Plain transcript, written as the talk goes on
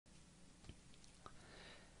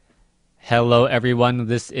Hello everyone,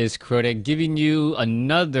 this is Krotic giving you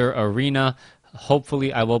another arena.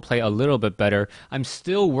 Hopefully I will play a little bit better. I'm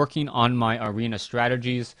still working on my arena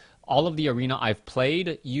strategies. All of the arena I've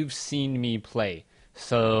played, you've seen me play.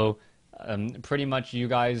 So pretty much you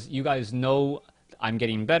guys know I'm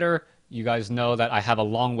getting better. You guys know that I have a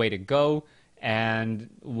long way to go. And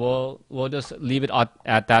we'll just leave it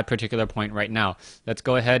at that particular point right now. Let's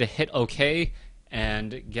go ahead, hit OK,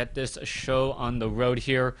 and get this show on the road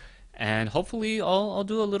here. And hopefully I'll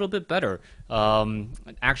do a little bit better.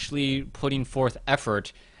 Actually putting forth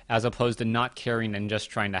effort as opposed to not caring and just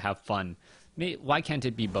trying to have fun. Why can't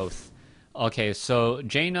it be both? Okay, so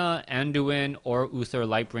Jaina, Anduin, or Uther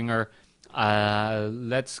Lightbringer.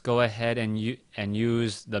 Let's go ahead and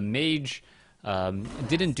use the Mage.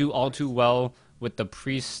 Didn't do all too well with the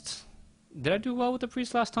Priest. Did I do well with the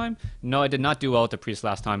Priest last time? No, I did not do well with the Priest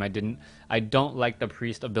last time. I don't like the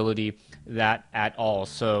Priest ability that at all.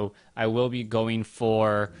 So I will be going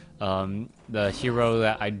for the hero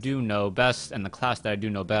that I do know best and the class that I do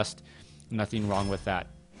know best. Nothing wrong with that.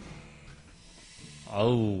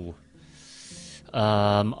 Oh.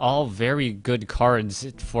 All very good cards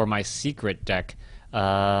for my secret deck.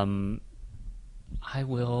 I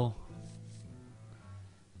will...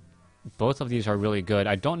 Both of these are really good.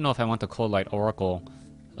 I don't know if I want the Cold Light Oracle.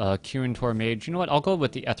 Kirintor Mage. You know what? I'll go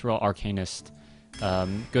with the Ethereal Arcanist.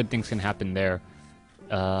 Good things can happen there.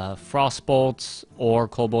 Frostbolt or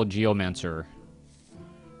Cobalt Geomancer.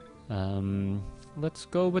 Let's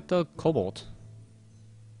go with the Cobalt.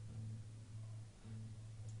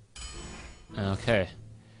 Okay.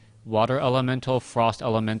 Water Elemental, Frost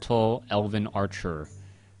Elemental, Elven Archer.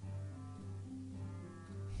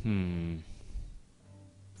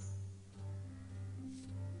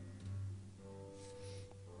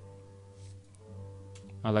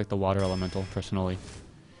 I like the Water Elemental, personally.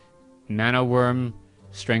 Mana Worm,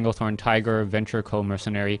 Stranglethorn Tiger, Venture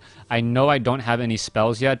Co-Mercenary. I know I don't have any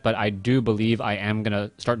spells yet, but I do believe I am going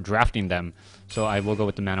to start drafting them. So I will go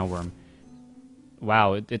with the Mana Worm.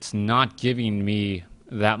 Wow, it's not giving me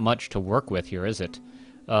that much to work with here, is it?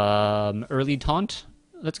 Early Taunt?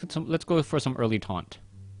 Let's go for some Early Taunt.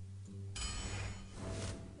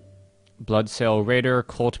 Bloodsail Raider,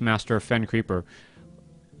 Cult Master, Fen Creeper.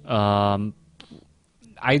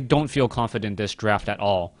 I don't feel confident this draft at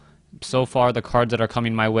all. So far, the cards that are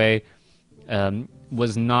coming my way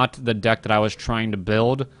was not the deck that I was trying to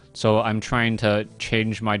build, so I'm trying to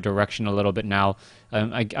change my direction a little bit now.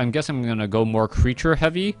 I guess I'm going to go more creature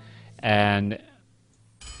heavy, and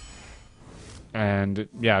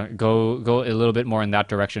yeah, go a little bit more in that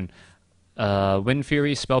direction. Wind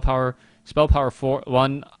Fury, Spell Power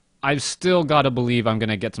 1. I've still got to believe I'm going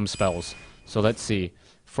to get some spells. So let's see.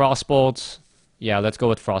 Frostbolt. Yeah, let's go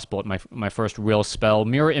with Frostbolt, my first real spell.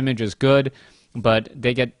 Mirror Image is good, but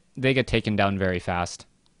they get taken down very fast.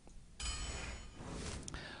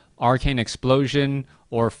 Arcane Explosion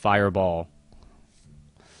or Fireball.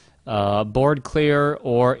 Board clear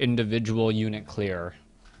or individual unit clear.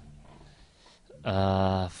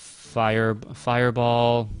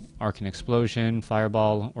 Fireball, Arcane Explosion,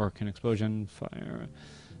 Fireball, Arcane Explosion, Fire.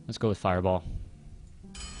 Let's go with Fireball.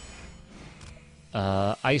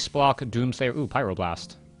 Ice Block, Doomslayer, ooh,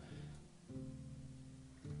 Pyroblast.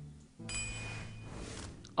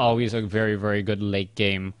 Always a very, very good late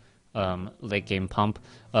game pump.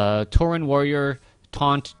 Tauren Warrior,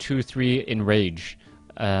 Taunt 2/3 Enrage.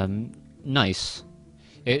 Nice.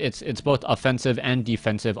 It's both offensive and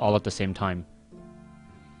defensive all at the same time.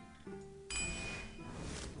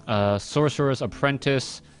 Sorcerer's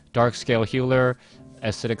Apprentice, Darkscale Healer,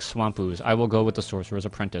 Acidic Swamp Ooze. I will go with the Sorcerer's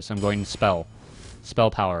Apprentice. I'm going Spell.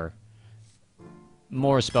 Spell Power.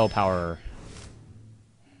 More Spell Power.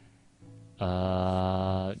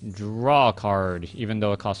 Draw a card, even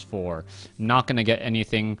though it costs 4. Not going to get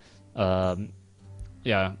anything. Yeah,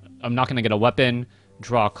 I'm not going to get a weapon.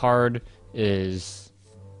 Draw a card is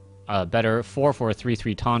better. 4 for a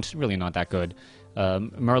 3/3 taunt. Really not that good.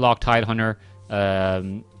 Murloc Tidehunter.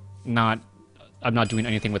 I'm not doing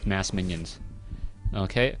anything with mass minions.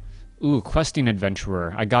 Okay. Ooh, Questing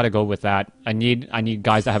Adventurer. I gotta go with that. I need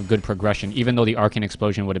guys that have good progression, even though the Arcane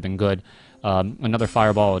Explosion would have been good. Another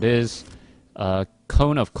Fireball it is.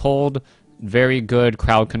 Cone of Cold. Very good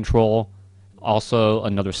crowd control. Also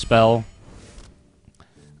another spell.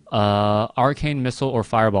 Arcane Missile or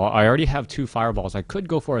Fireball. I already have 2 Fireballs. I could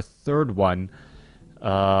go for a third one.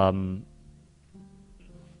 Oh.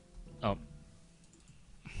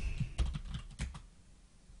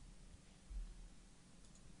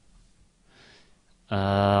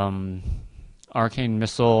 Arcane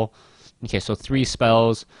Missile. Okay, so 3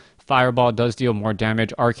 spells. Fireball does deal more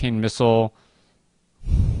damage. Arcane Missile.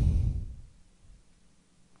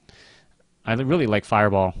 I really like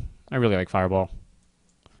Fireball. I really like Fireball.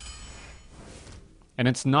 And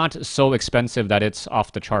it's not so expensive that it's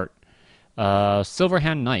off the chart.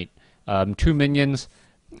 Silverhand Knight. 2 minions.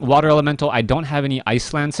 Water Elemental. I don't have any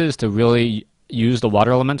Ice Lances to really use the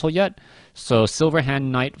Water Elemental yet. So Silverhand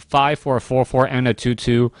Knight, 5 for a 4/4 and a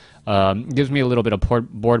 2/2. Gives me a little bit of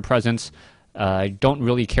board presence. I don't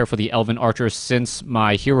really care for the Elven Archer since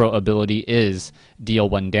my hero ability is deal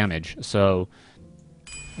 1 damage. So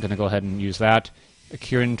I'm going to go ahead and use that.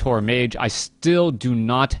 Kirin Tor Mage. I still do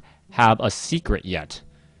not have a secret yet.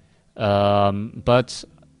 But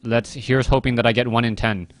here's hoping that I get 1 in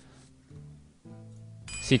 10.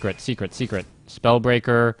 Secret.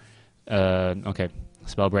 Spellbreaker. Okay.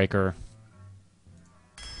 Spellbreaker.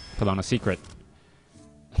 Put on a secret.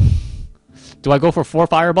 Do I go for 4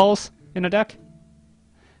 fireballs in a deck?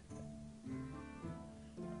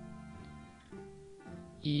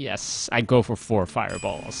 Yes, I go for 4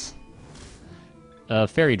 fireballs.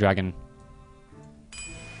 Fairy Dragon.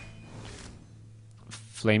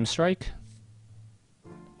 Flame Strike?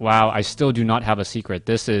 Wow, I still do not have a secret.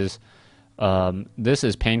 This is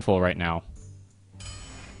painful right now.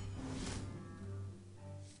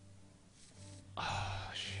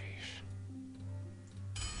 Oh, sheesh.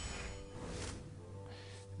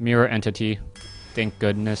 Mirror Entity. Thank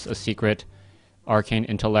goodness, a secret. Arcane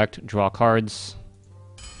Intellect, draw cards.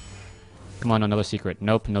 Come on, another secret.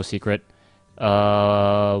 Nope, no secret.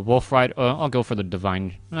 Wolf Ride. I'll go for the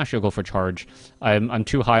Divine. Actually, I'll go for Charge. I'm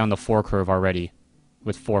too high on the 4 curve already,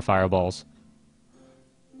 with 4 fireballs.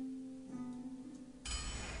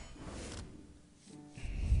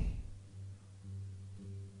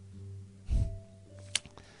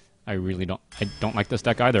 I don't like this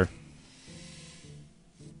deck either.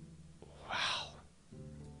 Wow.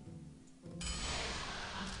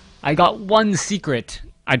 I got 1 secret.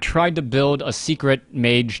 I tried to build a secret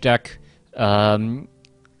mage deck, and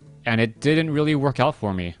it didn't really work out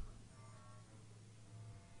for me.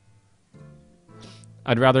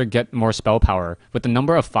 I'd rather get more spell power. With the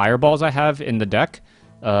number of fireballs I have in the deck,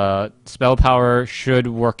 spell power should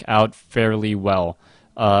work out fairly well.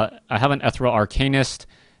 I have an Ethereal Arcanist.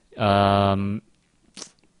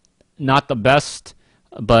 Not the best,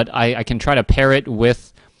 but I can try to pair it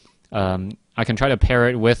with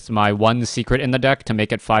my 1 secret in the deck to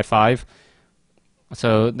make it 5/5.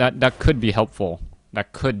 So that could be helpful.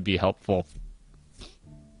 That could be helpful.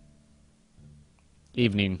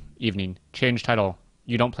 Evening. Change title.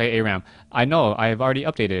 You don't play ARAM. I know, I have already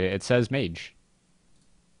updated it. It says Mage.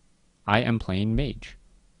 I am playing Mage.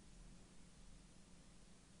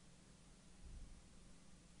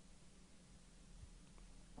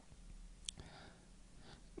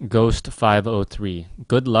 Ghost 503.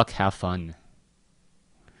 Good luck, have fun.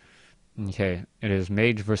 Okay, it is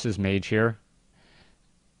Mage versus Mage here.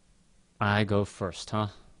 I go first, huh?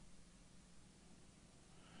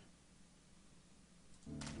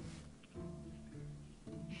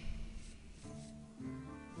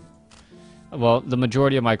 Well, the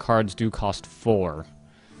majority of my cards do cost 4.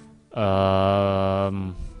 Well,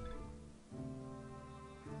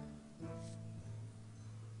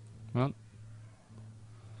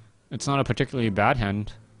 it's not a particularly bad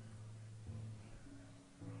hand.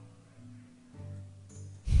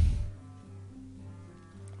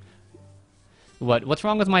 What's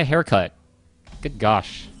wrong with my haircut? Good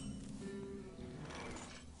gosh.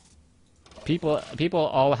 People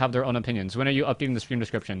all have their own opinions. When are you updating the stream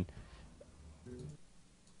description?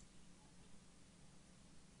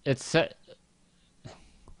 It's set.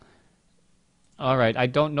 Alright, I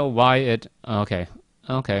don't know why it... Okay.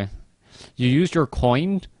 You used your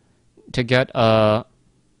coin to get a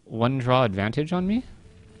 1 draw advantage on me?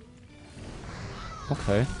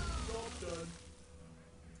 Okay.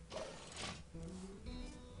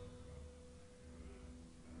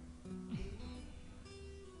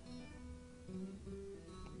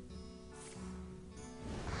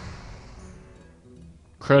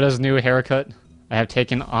 Crota's new haircut. I have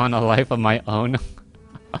taken on a life of my own.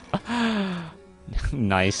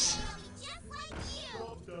 Nice.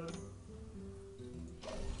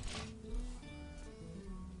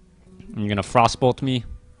 You're gonna frostbolt me?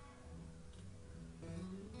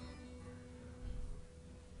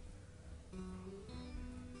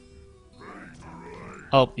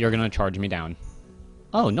 Oh, you're gonna charge me down.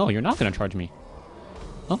 Oh, no, you're not gonna charge me.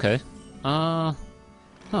 Okay. Huh.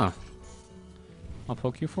 I'll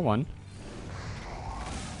poke you for 1.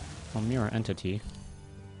 I'll mirror entity.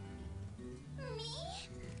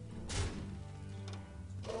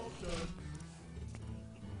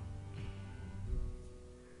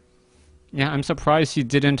 Yeah, I'm surprised he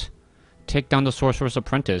didn't take down the Sorcerer's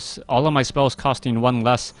Apprentice. All of my spells costing 1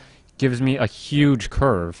 less gives me a huge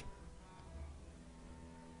curve.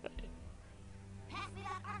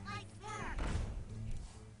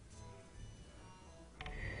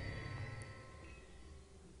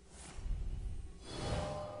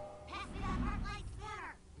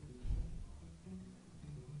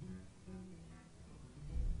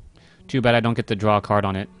 Too bad I don't get to draw a card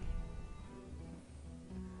on it.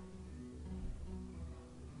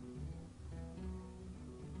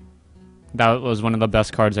 That was one of the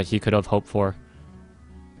best cards that he could have hoped for.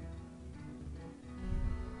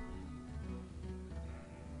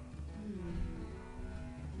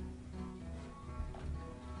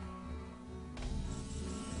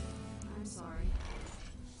 I'm sorry.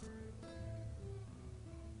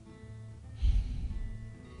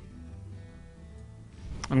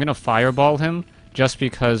 I'm gonna fireball him just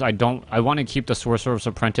because I want to keep the Sorcerer's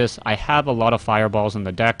Apprentice. I have a lot of fireballs in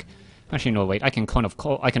the deck. Actually, no, wait. I can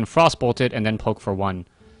Frostbolt it and then poke for 1.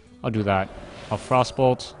 I'll do that. I'll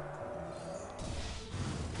Frostbolt,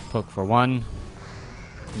 poke for 1,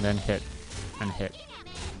 and then hit and hit.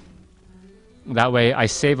 That way, I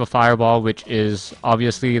save a fireball, which is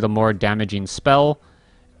obviously the more damaging spell,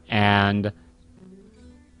 and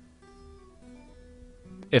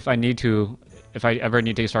if I ever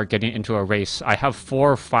need to start getting into a race, I have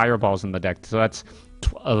 4 fireballs in the deck, so that's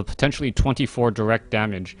potentially 24 direct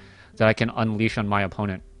damage that I can unleash on my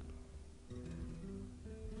opponent.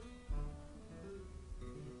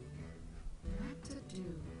 What to do?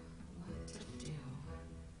 What to do?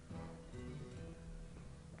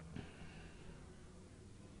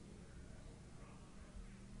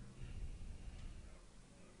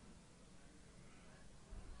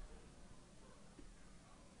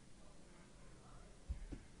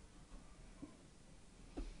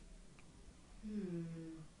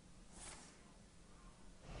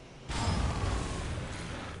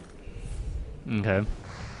 Okay.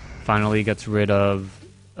 Finally gets rid of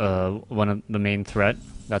one of the main threat.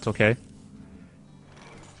 That's okay.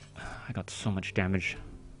 I got so much damage.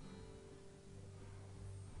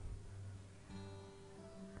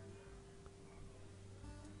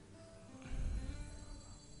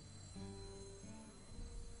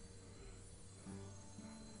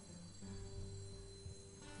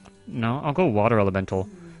 No, I'll go Water Elemental.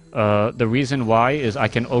 The reason why is I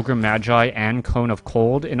can Ogre Magi and Cone of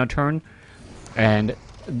Cold in a turn, and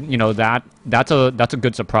you know that's a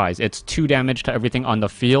good surprise. It's 2 damage to everything on the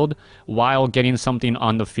field while getting something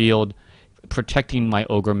on the field, protecting my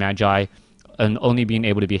Ogre Magi, and only being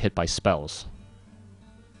able to be hit by spells.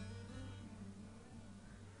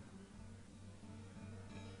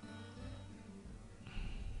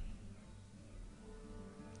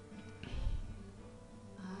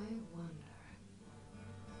 I wonder.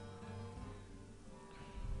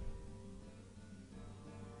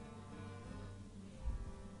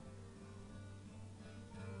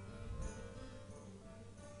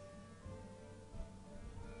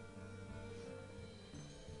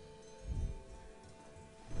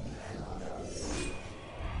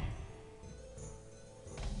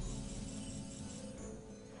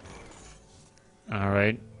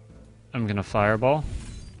 Alright. I'm gonna Fireball.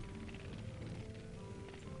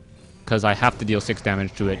 Because I have to deal 6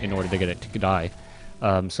 damage to it in order to get it to die.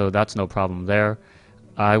 So that's no problem there.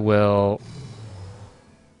 I will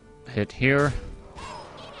hit here,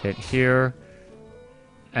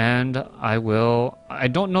 and I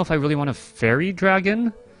don't know if I really want to Fairy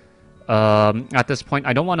Dragon. At this point,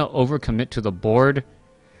 I don't want to overcommit to the board.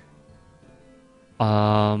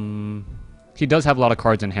 He does have a lot of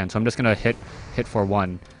cards in hand, so I'm just gonna hit for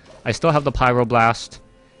 1. I still have the Pyroblast,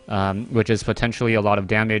 which is potentially a lot of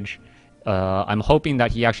damage. I'm hoping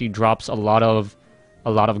that he actually drops a lot of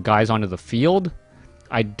guys onto the field.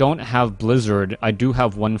 I don't have Blizzard. I do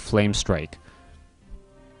have 1 Flame Strike.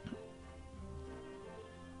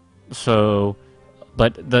 So,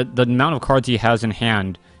 but the amount of cards he has in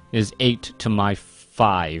hand is 8 to my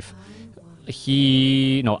 5.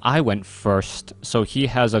 I went first, so he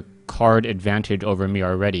has a card advantage over me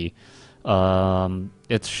already.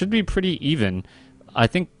 It should be pretty even. I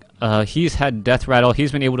think he's had Death Rattle.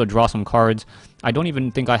 He's been able to draw some cards. I don't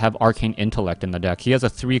even think I have Arcane Intellect in the deck. He has a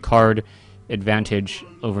 3-card advantage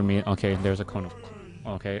over me. Okay, there's a Cone of...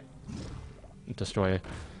 Okay. Destroy it.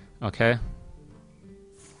 Okay.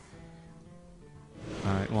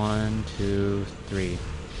 Alright, 1, 2, 3,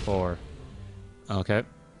 4. Okay.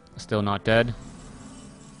 Still not dead.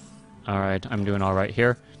 Alright, I'm doing alright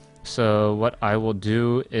here. So what I will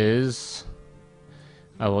do is...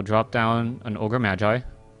 I will drop down an Ogre Magi.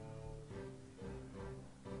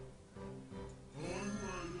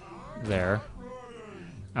 There.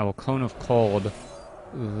 I will Cone of Cold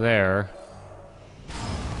there.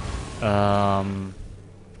 Um,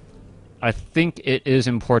 I think it is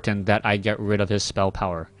important that I get rid of his spell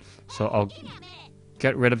power. So I'll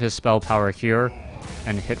get rid of his spell power here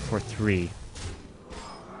and hit for 3.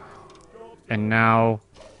 And now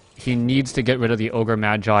he needs to get rid of the Ogre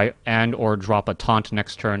Magi and or drop a taunt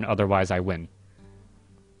next turn, otherwise I win.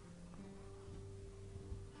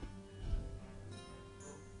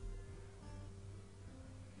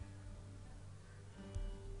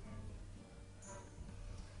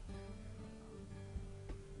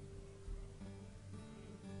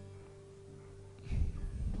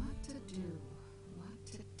 What to do? What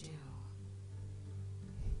to do?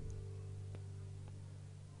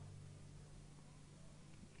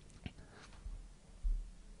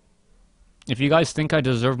 If you guys think I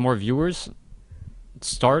deserve more viewers,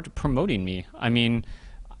 start promoting me. I mean,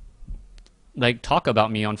 like, talk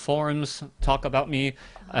about me on forums, talk about me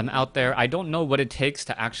out there. I don't know what it takes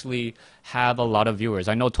to actually have a lot of viewers.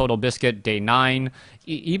 I know Total Biscuit, Day 9,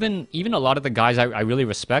 even a lot of the guys I really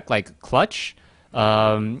respect, like Clutch.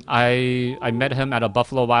 I met him at a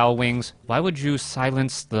Buffalo Wild Wings. Why would you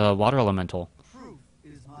silence the water elemental?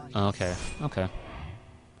 Okay, okay.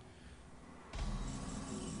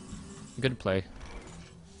 Good play.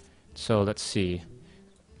 So let's see.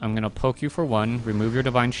 I'm gonna poke you for 1, remove your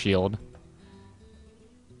Divine Shield.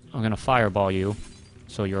 I'm gonna fireball you,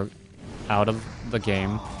 so you're out of the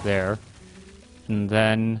game there. And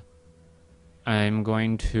then I'm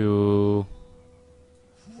going to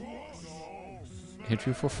hit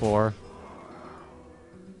you for 4.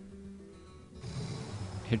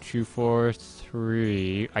 Hit you for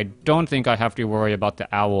 3. I don't think I have to worry about the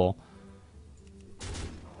owl.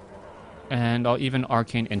 And I'll even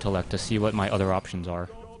Arcane Intellect to see what my other options are.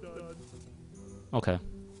 Okay.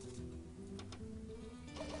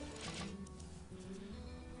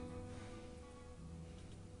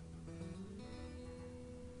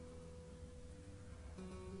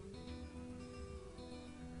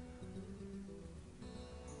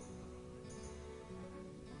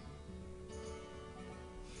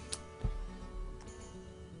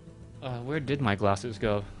 Where did my glasses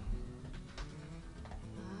go?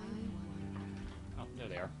 Oh, there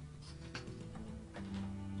they are.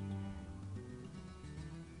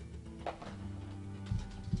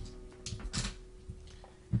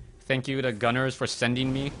 Thank you to Gunners for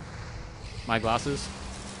sending me my glasses.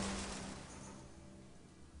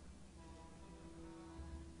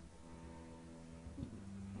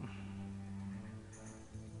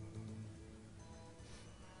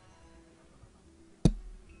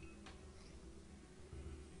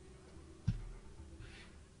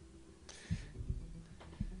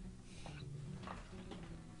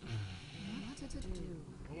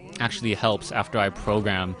 Actually helps after I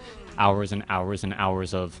program hours and hours and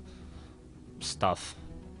hours of stuff.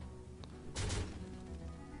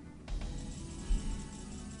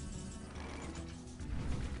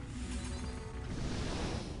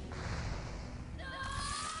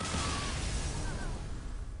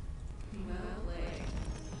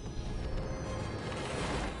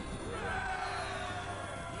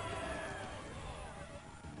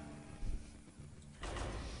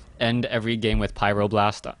 End every game with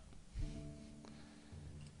Pyroblast.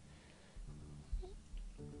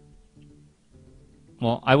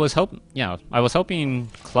 Well, I was hoping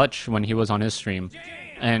Clutch when he was on his stream,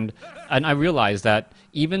 and I realized that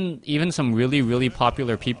even some really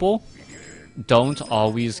popular people don't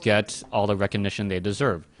always get all the recognition they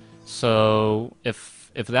deserve. So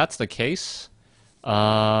if that's the case,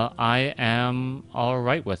 I am all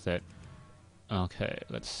right with it. Okay,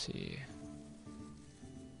 let's see.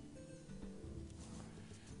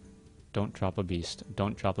 Don't drop a beast.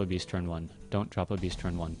 Don't drop a beast turn 1. Don't drop a beast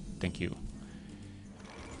turn 1. Thank you.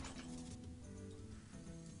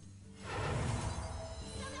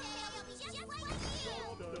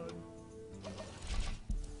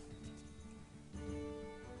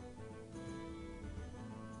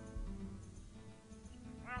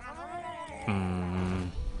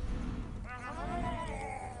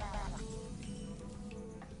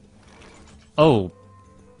 Oh.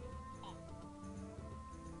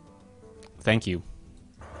 Thank you.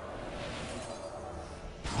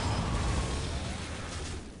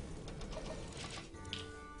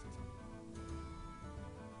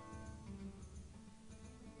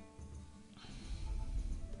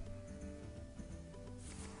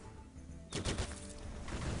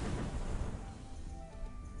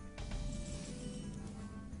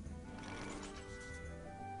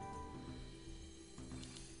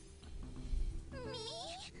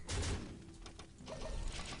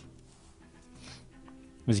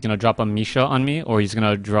 Is he gonna drop a Misha on me, or he's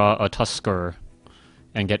gonna draw a Tusker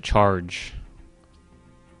and get charge?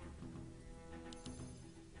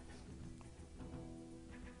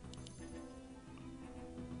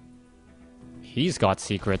 He's got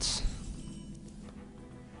secrets.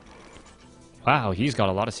 Wow, he's got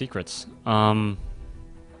a lot of secrets. I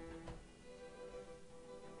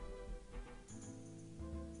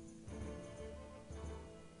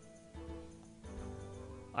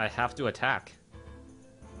have to attack.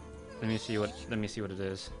 Let me see what it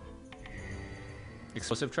is.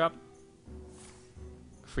 Explosive trap?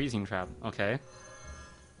 Freezing trap. Okay.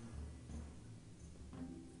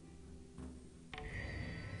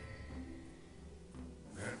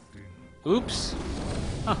 Oops.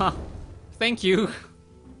 Haha. Thank you.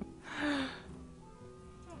 I'm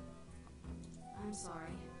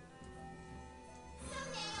sorry.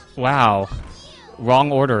 Wow.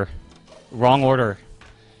 Wrong order. Wrong order.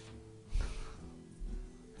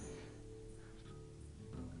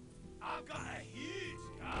 I've got a huge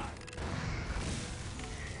gun.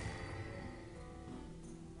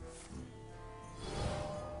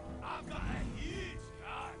 I've got a huge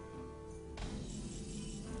gun.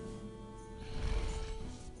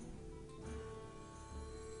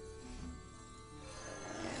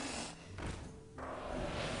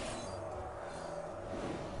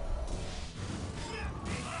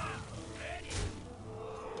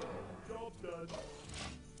 Job done.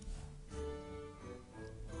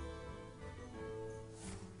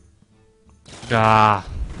 Ah.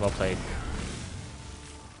 Well played.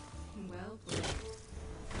 Well played.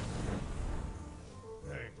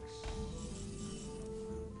 Thanks.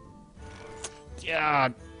 Yeah.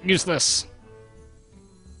 Useless.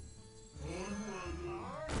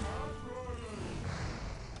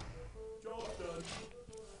 Job done.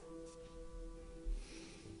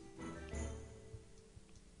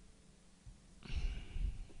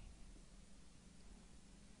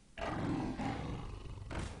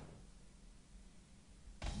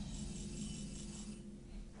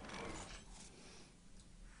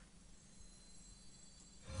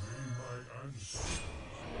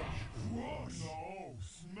 No,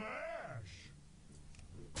 smash!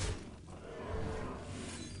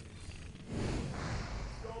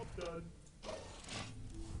 Job done.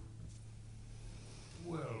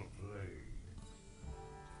 Well played.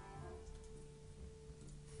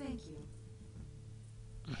 Thank you.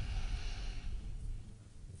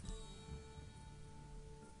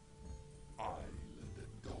 I let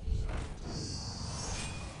the dogs out.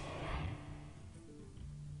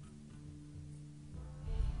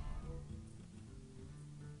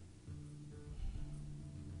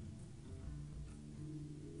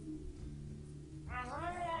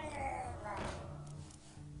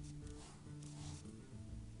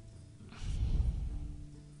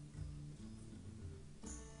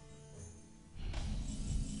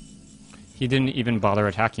 He didn't even bother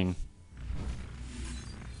attacking.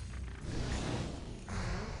 Well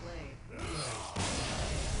played.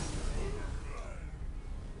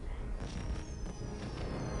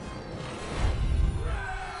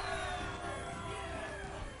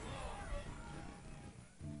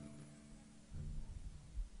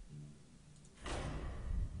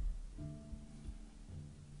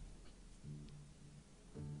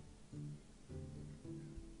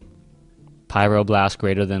 Pyroblast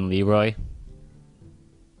greater than Leroy.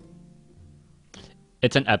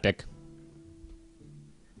 It's an epic.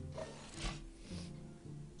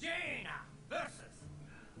 Jaina versus.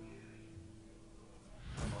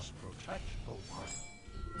 I must protect the one.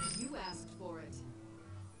 You asked for it.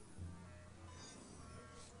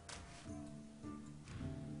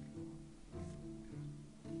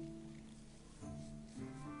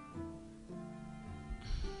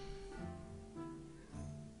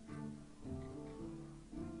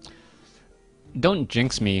 Don't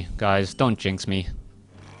jinx me, guys. Don't jinx me.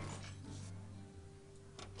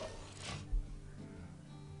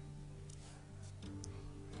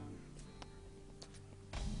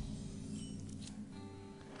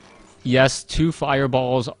 Yes, 2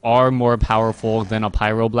 fireballs are more powerful than a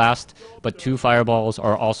pyroblast, but 2 fireballs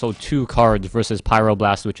are also 2 cards versus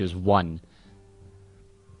pyroblast, which is 1.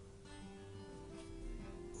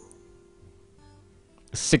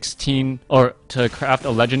 16, or to craft a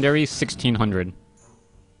legendary, 1600.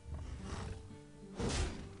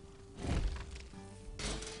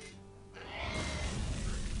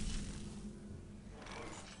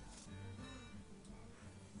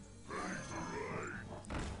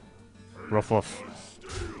 Ruff ruff.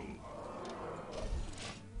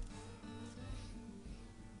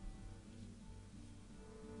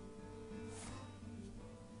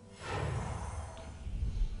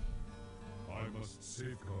 I must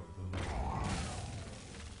safeguard the land.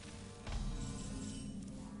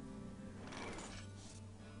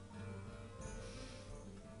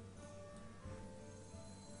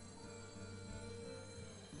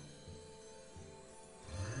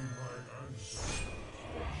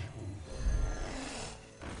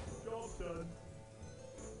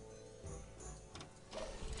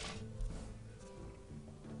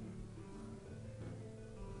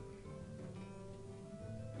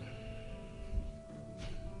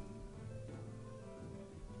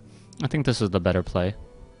 I think this is the better play.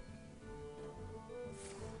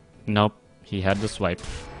 Nope, he had the swipe.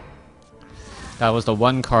 That was the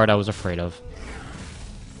one card I was afraid of.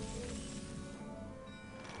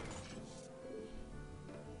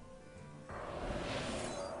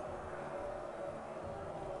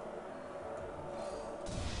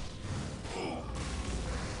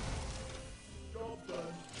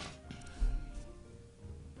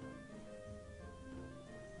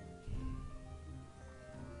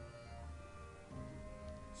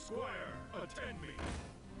 Squire, attend me.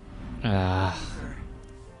 Ah.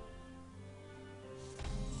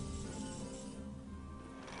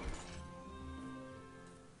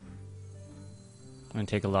 I'm gonna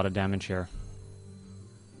take a lot of damage here.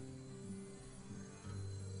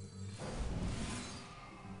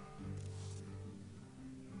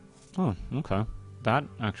 Oh, okay. That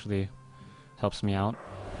actually helps me out.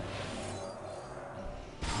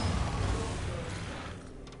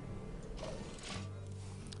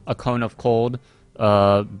 A Cone of Cold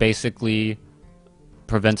basically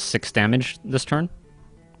prevents 6 damage this turn.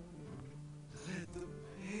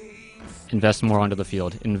 Invest more onto the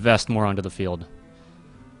field. Invest more onto the field.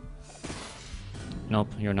 Nope,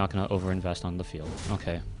 you're not gonna overinvest on the field.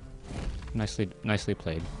 Okay. Nicely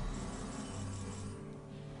played.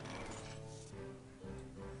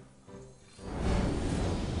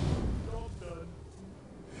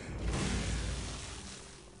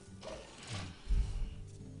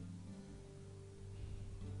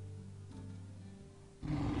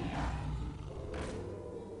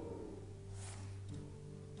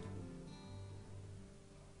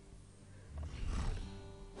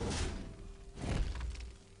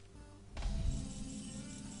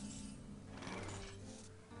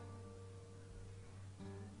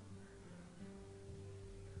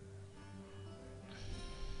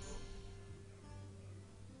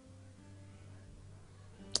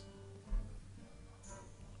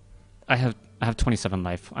 I have 27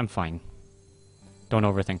 life. I'm fine. Don't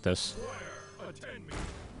overthink this. Squire, attend me.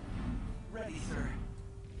 Ready, sir.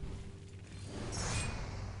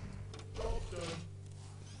 Job done.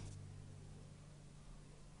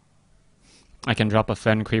 I can drop a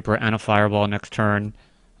Fen Creeper and a Fireball next turn.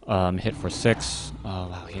 Hit for 6. Oh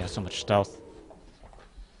wow, he has so much stealth.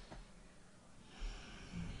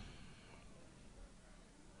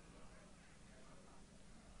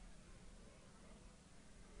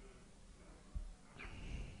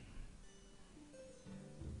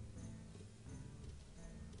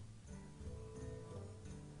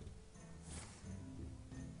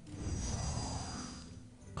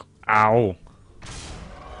 Ow.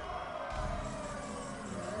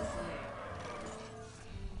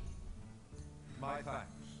 My thanks.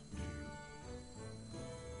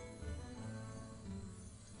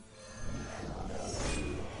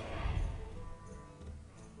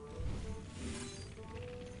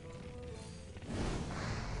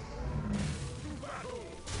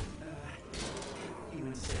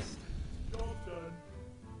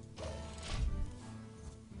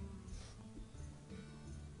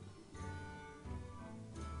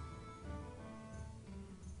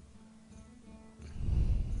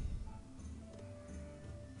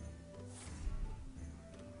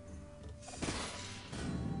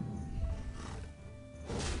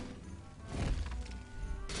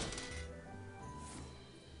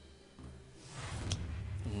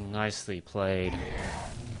 Nicely played.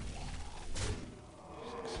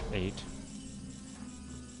 8.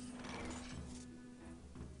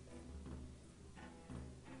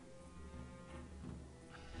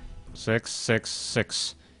 6, 6,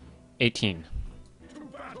 6. 18.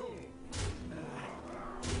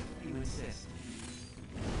 You insist.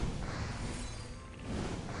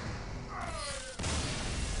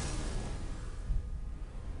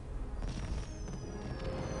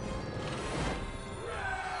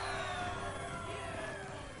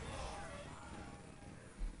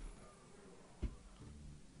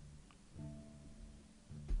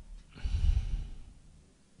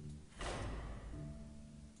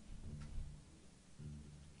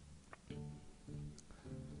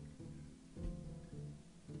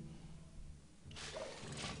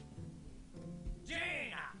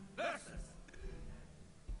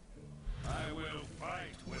 I will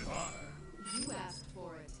fight with honor. You asked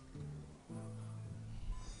for it.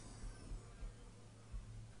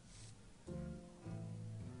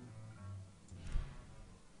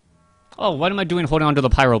 Oh, what am I doing holding on to the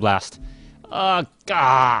Pyroblast? Gah!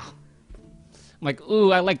 I'm like,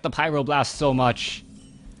 ooh, I like the Pyroblast so much.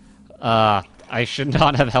 I should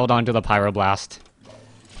not have held on to the Pyroblast.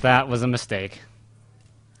 That was a mistake.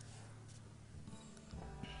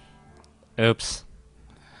 Oops.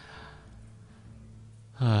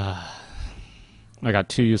 I got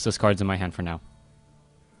 2 useless cards in my hand for now.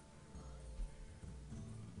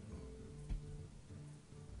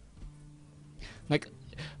 Like,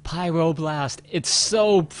 Pyroblast, it's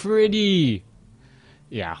so pretty!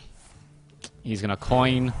 Yeah. He's gonna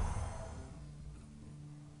coin.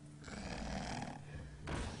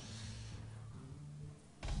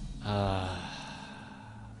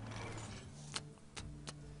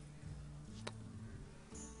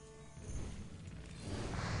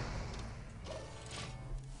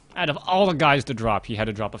 Out of all the guys to drop, he had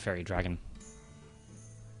to drop a Fairy Dragon.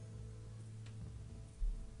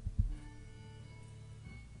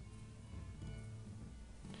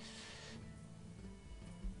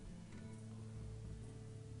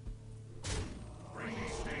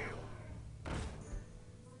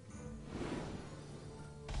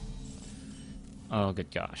 Oh,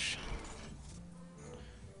 good gosh.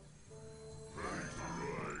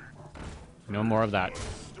 No more of that.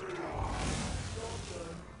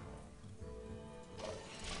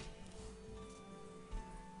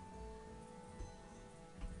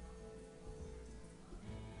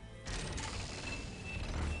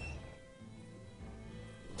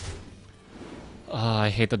 I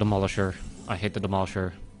hate the Demolisher. I hate the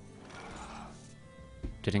Demolisher.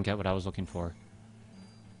 Didn't get what I was looking for.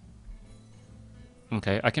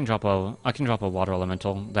 Okay, I can drop a Water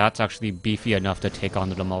Elemental. That's actually beefy enough to take on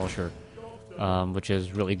the Demolisher, which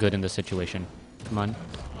is really good in this situation. Come on.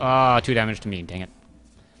 Ah, 2 damage to me. Dang it.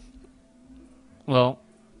 Well,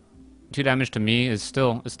 2 damage to me is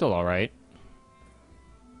still all right.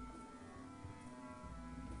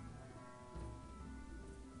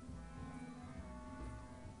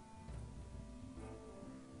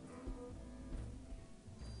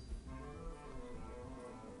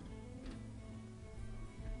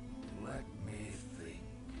 Let me think.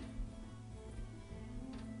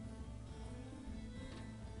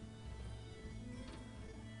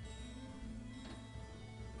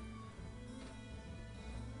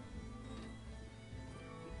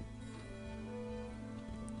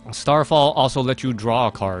 Starfall also lets you draw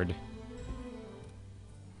a card.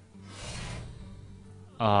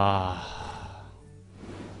 Ah.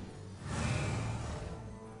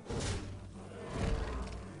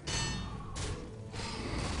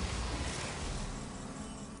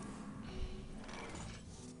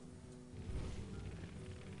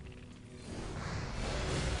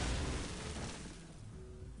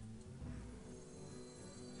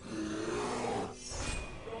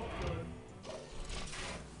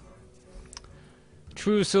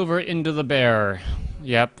 True Silver into the bear.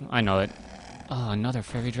 Yep, I know it. Oh, another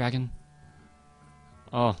Fairy Dragon?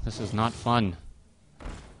 Oh, this is not fun.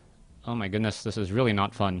 Oh my goodness, this is really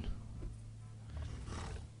not fun.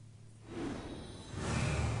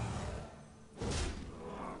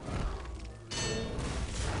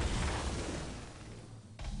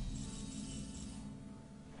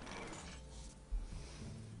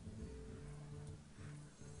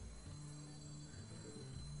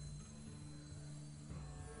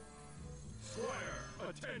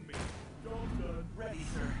 Attend me. Ready,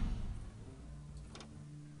 sir.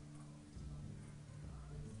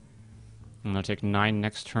 I'm gonna take 9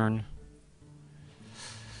 next turn.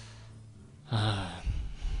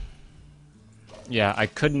 Yeah, I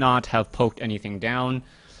could not have poked anything down.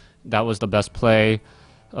 That was the best play.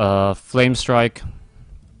 Flame Strike.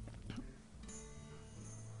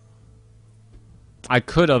 I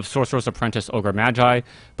could have Sorcerer's Apprentice Ogre Magi,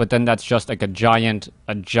 but then that's just like a giant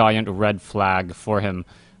red flag for him,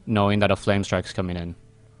 knowing that a Flame Strike's coming in.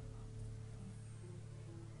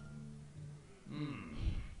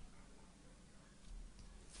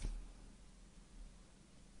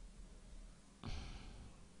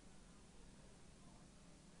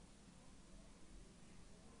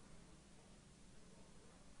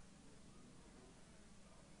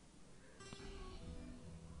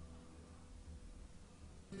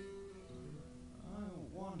 I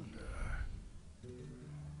wonder.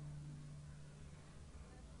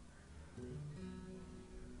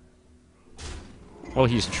 Oh,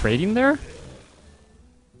 he's trading there?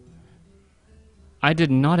 I did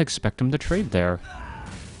not expect him to trade there.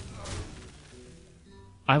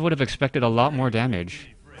 I would have expected a lot more damage.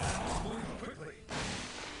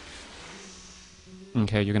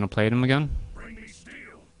 Okay, you're gonna play him again? Bring me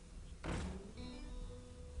steel.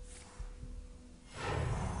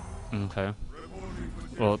 Okay.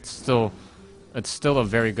 Well, it's still a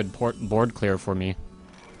very good board clear for me.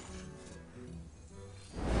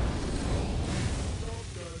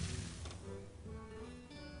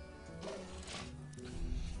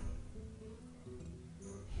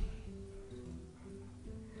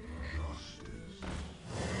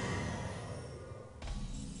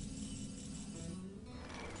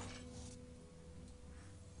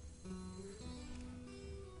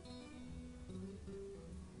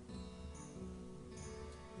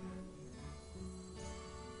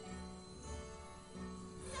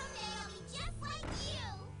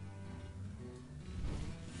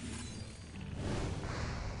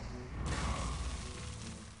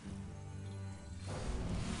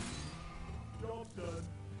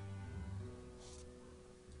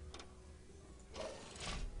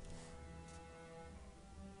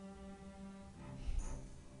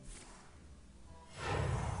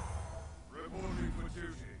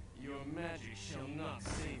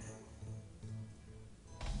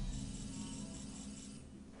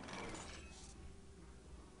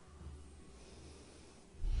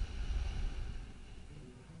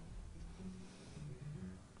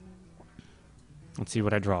 Let's see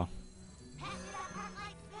what I draw.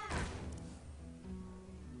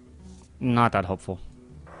 Not that hopeful.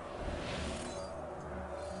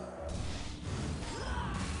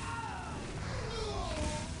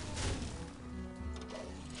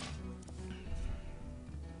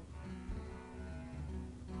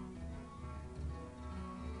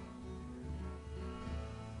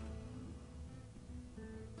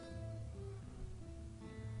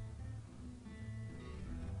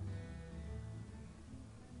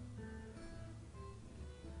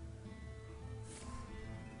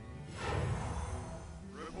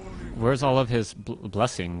 Where's all of his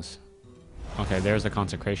blessings? Okay, there's the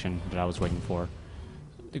consecration that I was waiting for.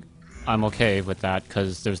 I'm okay with that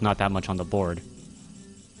because there's not that much on the board.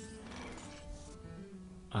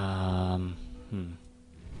 Um, hmm.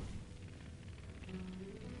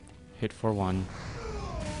 Hit for 1.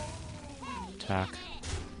 Attack.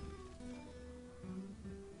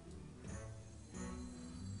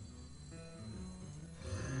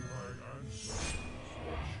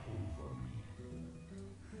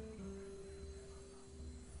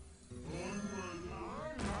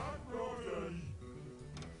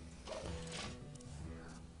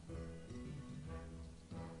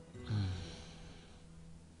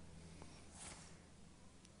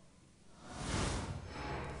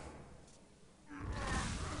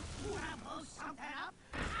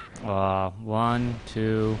 One,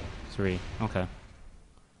 two, three. Okay.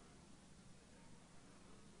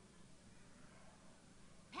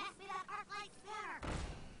 Pass me that arc light spinner.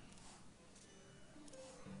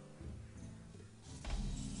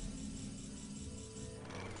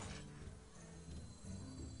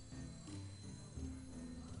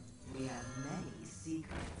 We have many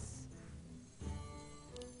secrets.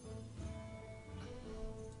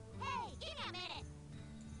 Hey, give me a minute.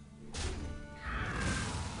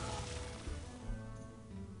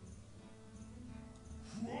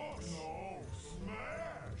 What? No,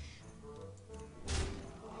 smash!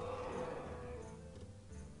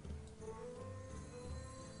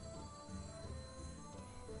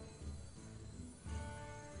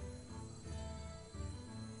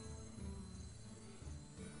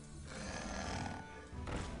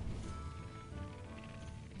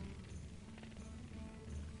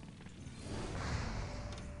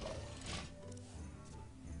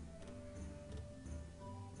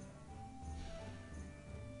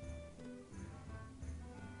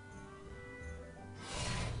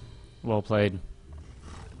 Well played.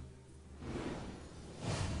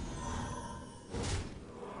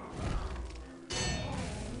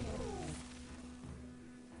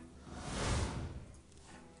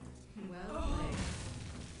 Well played.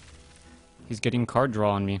 He's getting card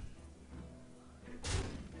draw on me.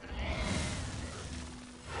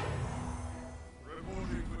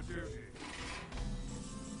 Reporting for duty.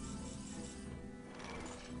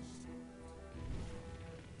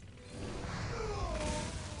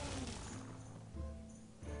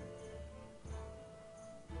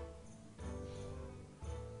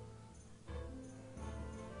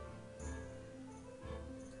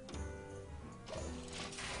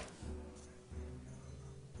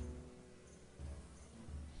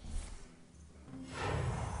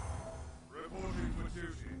 Reporting for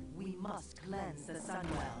duty. We must cleanse the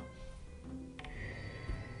Sunwell.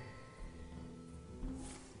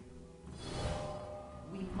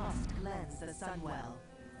 We must cleanse the Sunwell.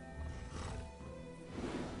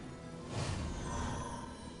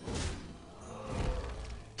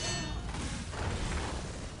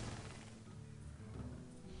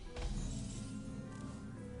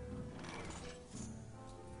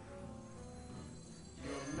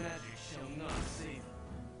 Your magic shall not save.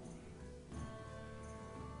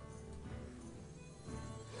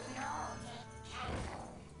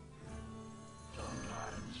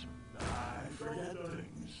 Sometimes I forget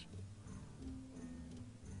things.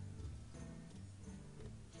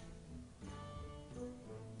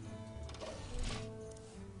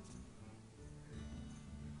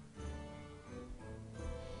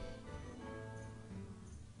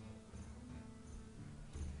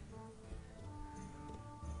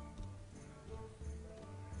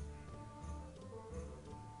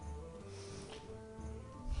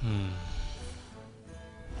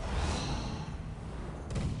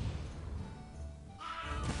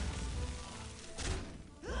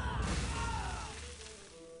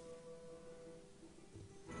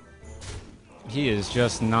 He is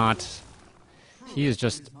just not... He is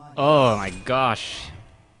just... Oh my gosh.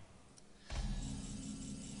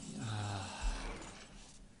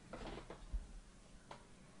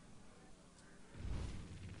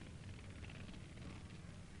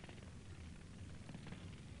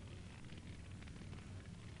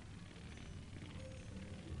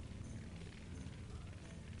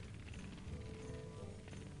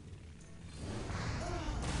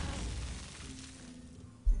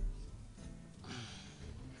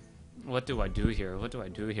 What do I do here? What do I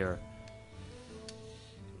do here?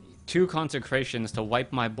 2 consecrations to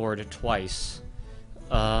wipe my board twice.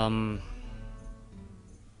 I wonder.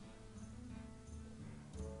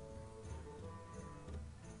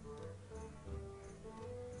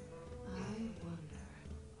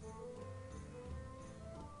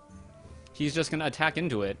 He's just gonna attack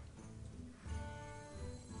into it.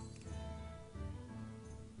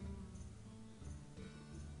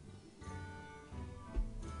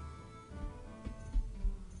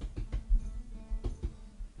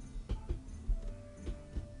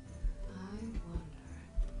 I wonder.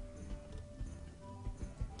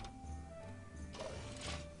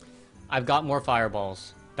 I've got more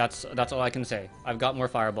fireballs. That's all I can say. I've got more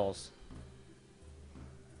fireballs.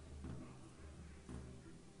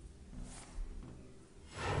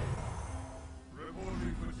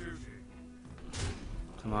 Reporting for duty.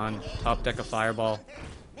 Come on, top deck of fireball.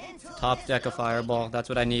 Top deck of fireball. That's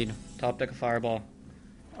what I need. Top deck of fireball.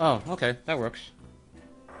 Oh, okay, that works.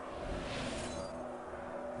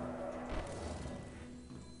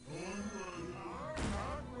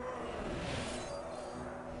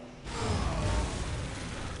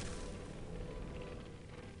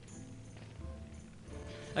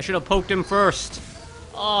 I should have poked him first.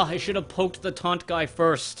 Oh, I should have poked the taunt guy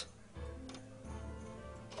first.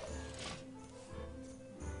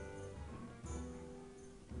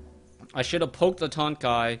 I should have poked the taunt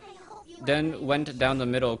guy, then went down the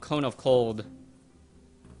middle, cone of cold.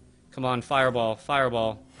 Come on, fireball,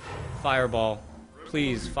 fireball, fireball.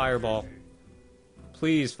 Please, fireball.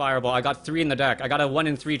 Please, fireball. I got 3 in the deck. I got a 1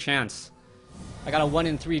 in 3 chance. I got a 1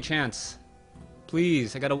 in 3 chance.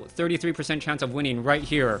 Please, I got a 33% chance of winning right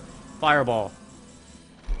here. Fireball.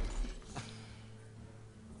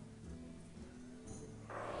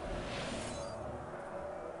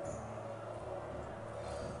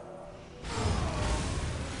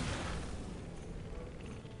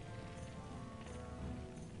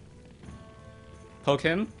 Poke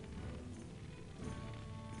him.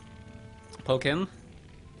 Poke him.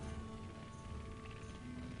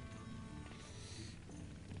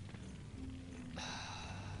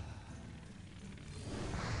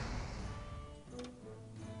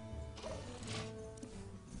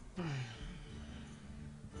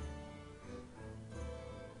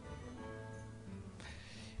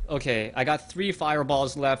 Okay, I got 3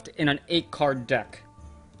 fireballs left in an 8-card deck.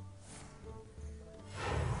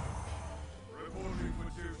 Reporting for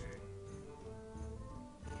duty.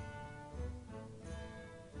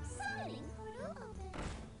 Summoning portal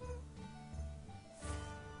open.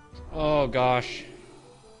 Oh gosh.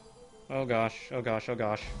 Oh gosh, oh gosh, oh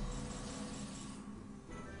gosh.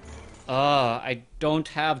 I don't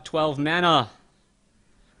have 12 mana.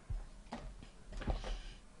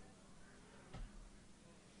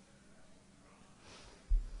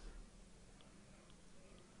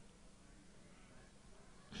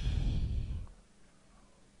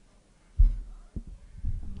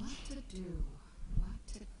 What to do? What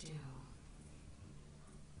to do?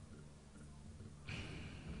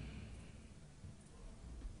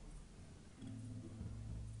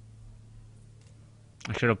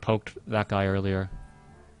 I should have poked that guy earlier.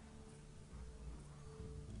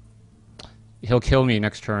 He'll kill me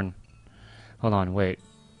next turn. Hold on, wait.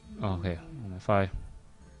 Oh, okay. If I...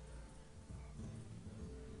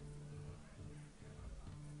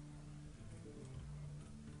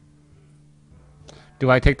 Do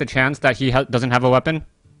I take the chance that he doesn't have a weapon?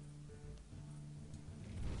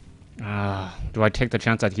 Do I take the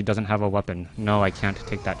chance that he doesn't have a weapon? No, I can't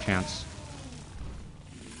take that chance.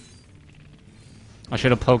 I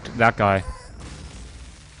should have poked that guy.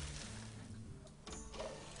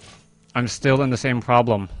 I'm still in the same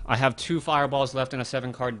problem. I have 2 fireballs left in a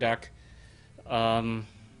 7-card deck. Your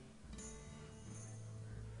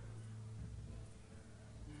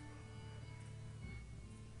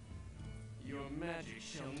magic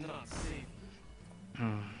shall not save you.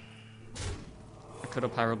 I could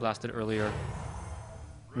have pyroblasted earlier.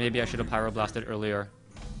 Maybe I should have pyroblasted earlier.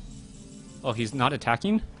 Oh, he's not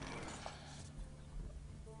attacking?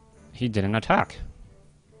 He didn't attack.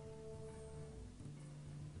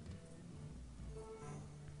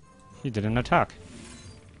 He didn't attack.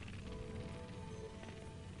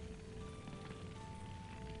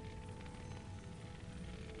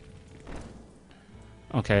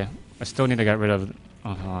 Okay, I still need to get rid of...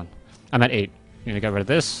 Oh, hold on. I'm at 8. Need to get rid of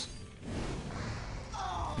this.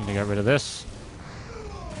 Need to get rid of this.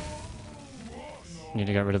 Need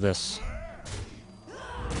to get rid of this.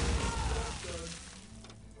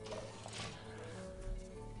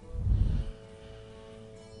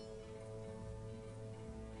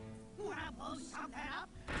 Wanna blow something up?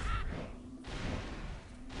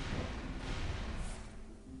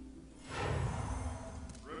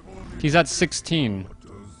 He's at 16. What does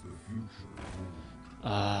the future hold?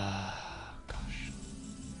 Gosh.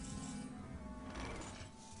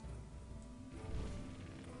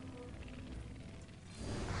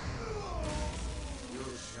 You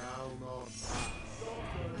shall not pass.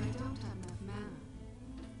 I don't have enough mana.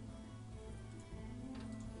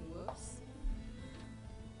 Whoops.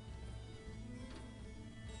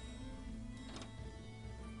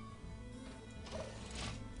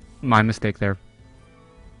 My mistake there.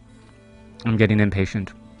 I'm getting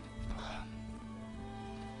impatient.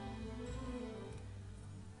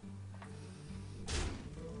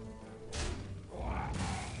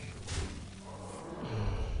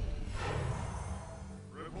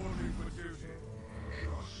 Reporting for duty.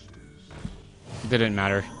 Justice. Didn't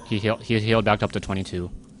matter. He healed back up to 22.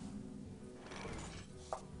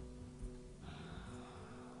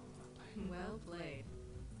 Well played.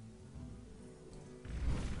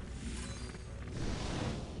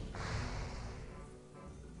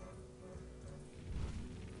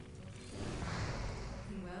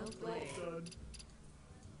 Well played.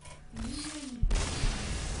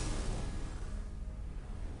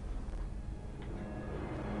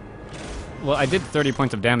 Well, I did 30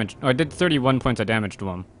 points of damage. Oh, I did 31 points of damage to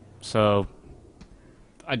him. So,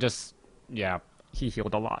 I just, yeah, he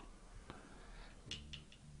healed a lot.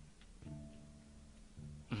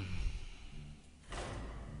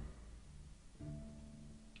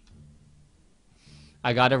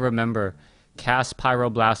 I gotta remember, cast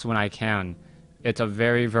Pyroblast when I can. It's a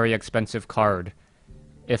very, very expensive card.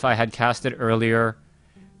 If I had cast it earlier,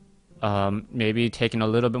 maybe taken a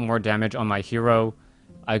little bit more damage on my hero,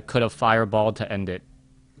 I could have fireballed to end it.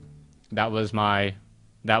 That was my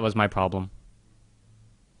problem.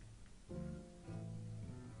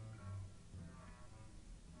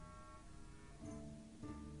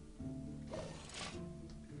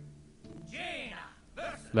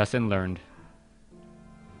 Lesson learned.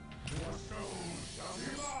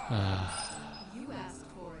 You asked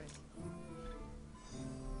for it.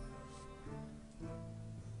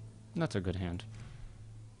 That's a good hand.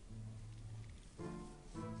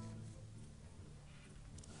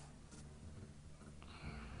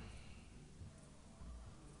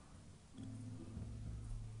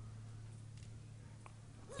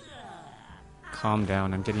 Calm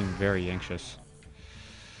down, I'm getting very anxious.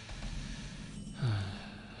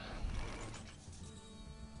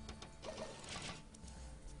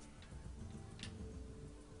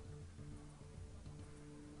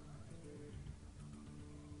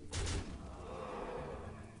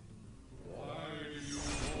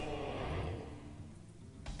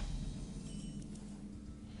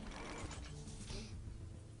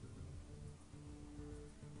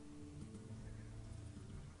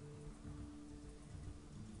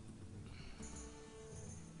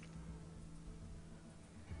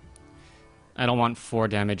 I don't want 4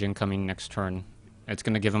 damage incoming next turn. It's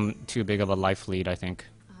gonna give him too big of a life lead, I think.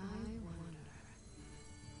 I wonder.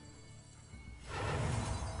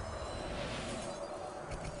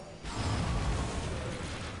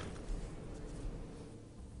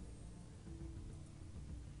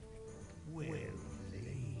 Well played.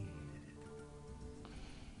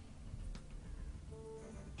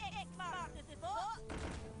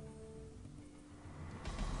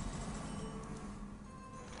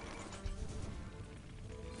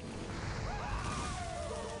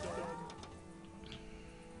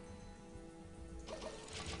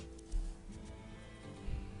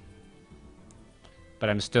 But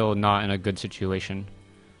I'm still not in a good situation.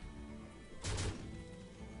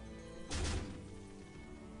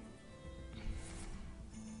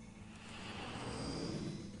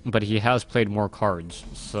 But he has played more cards,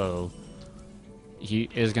 so he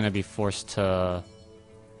is going to be forced to...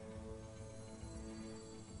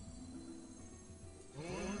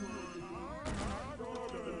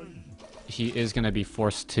 He is going to be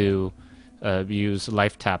forced to use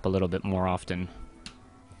Life Tap a little bit more often.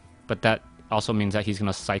 But that also means that he's going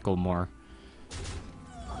to cycle more.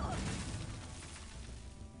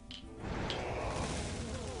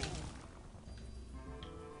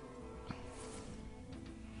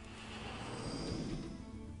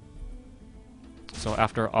 So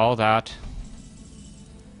after all that,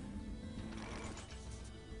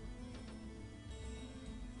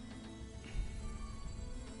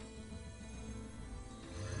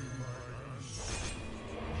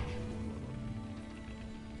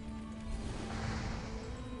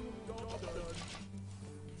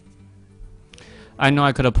 I know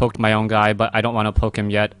I could have poked my own guy, but I don't want to poke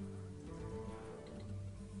him yet.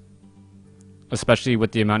 Especially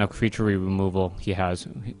with the amount of creature removal he has.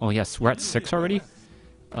 Oh yes, we're at 6 already?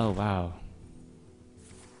 Oh wow.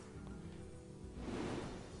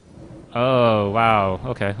 Oh, wow.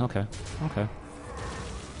 Okay, okay, okay.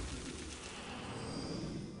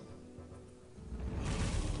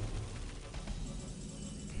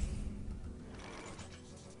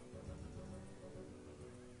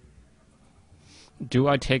 Do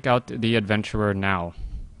I take out the adventurer now?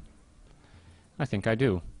 I think I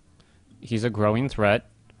do. He's a growing threat.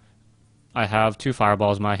 I have 2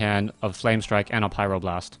 fireballs in my hand, a flame strike and a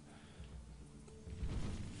pyroblast.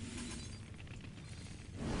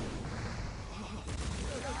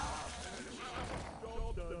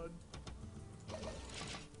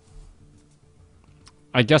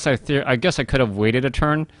 I guess I could have waited a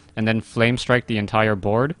turn and then flame strike the entire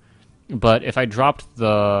board, but if I dropped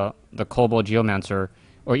the Kobold Geomancer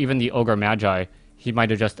or even the Ogre Magi, he might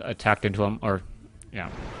have just attacked into him, or yeah,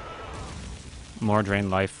 more drain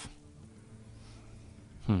life.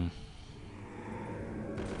 We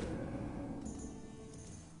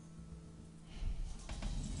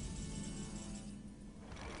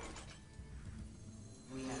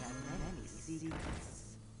have many secrets.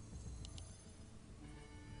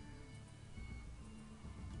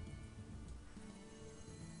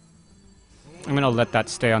 I'm gonna let that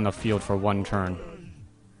stay on the field for 1 turn.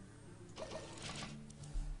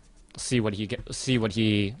 See what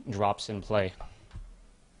he drops in play.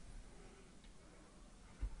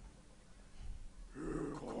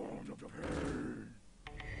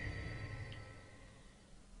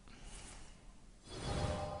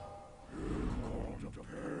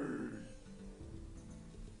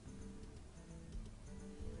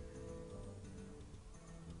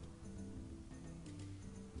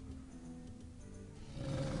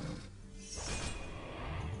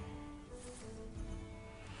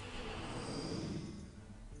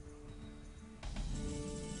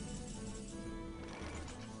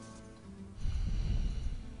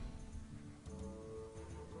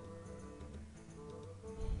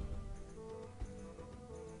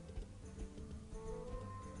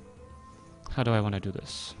 How do I want to do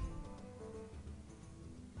this?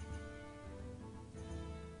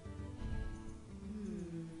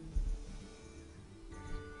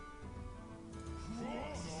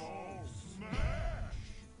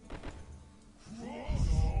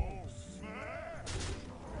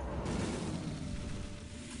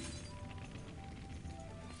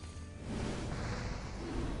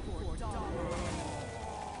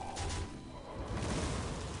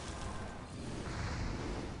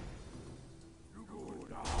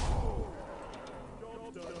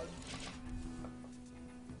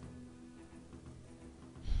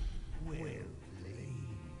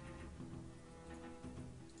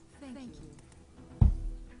 Thank you.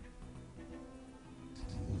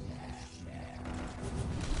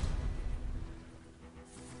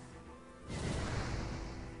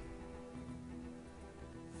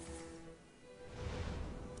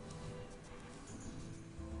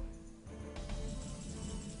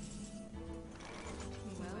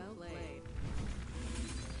 Well played.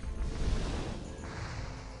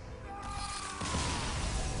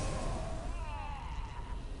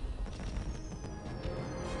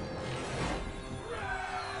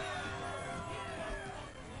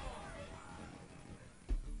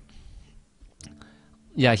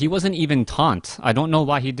 Yeah, he wasn't even taunt. I don't know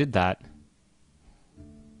why he did that.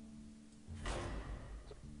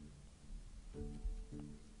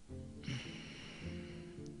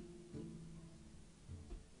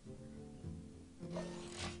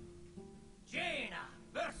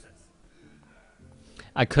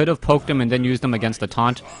 I could have poked him and then used him against the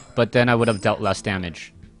taunt, but then I would have dealt less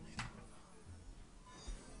damage.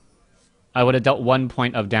 I would have dealt 1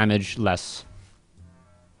 point of damage less.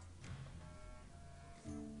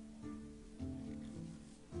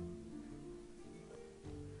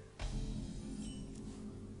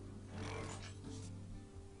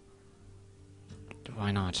 Why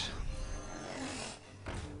not?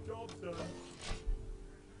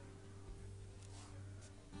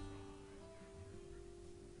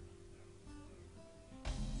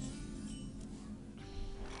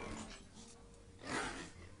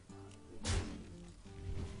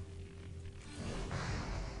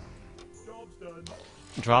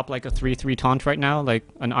 Drop like a 3/3 taunt right now, like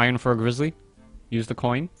an iron for a grizzly. Use the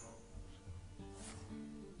coin.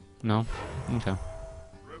 No? Okay.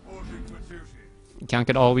 Reporting for duty. You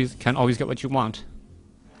can't always get what you want.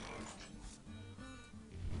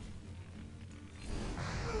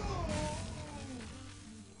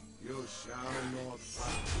 You shall not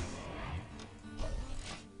pass.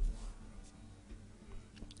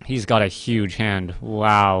 He's got a huge hand.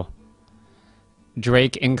 Wow.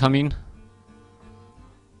 Drake incoming.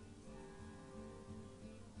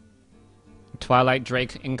 Twilight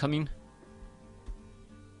Drake incoming.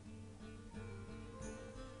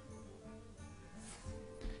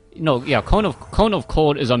 No, yeah, Cone of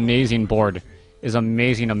Cold is amazing board. Is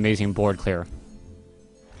amazing board clear.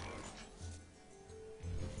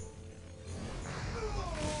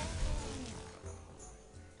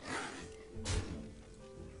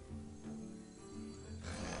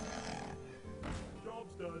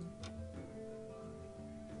 Job's done.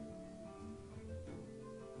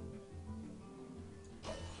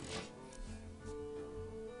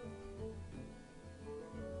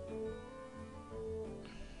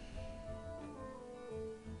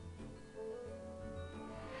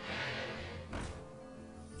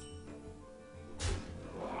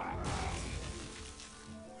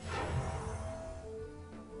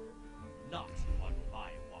 Not on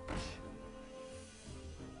my watch.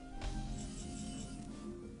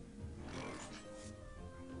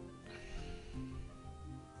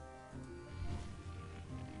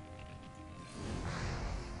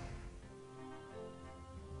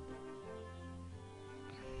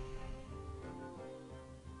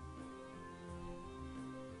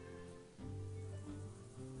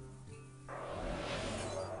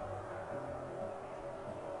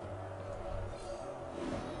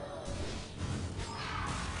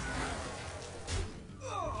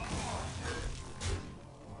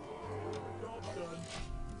 Job's done.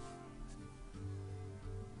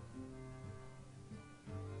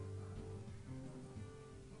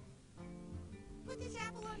 Put this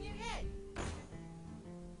apple on your head.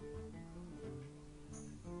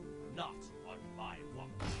 Not on my watch.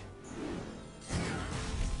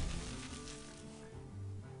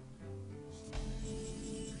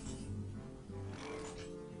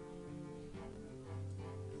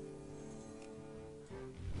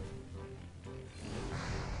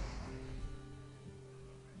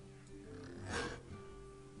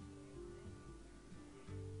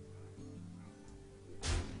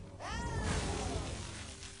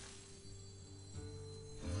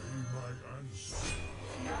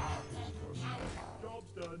 Be my answer.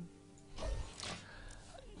 Job's done.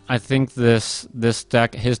 I think his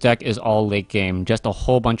deck is all late game. Just a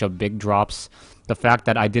whole bunch of big drops. The fact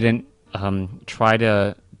that I didn't try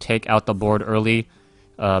to take out the board early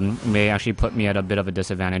may actually put me at a bit of a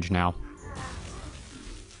disadvantage now.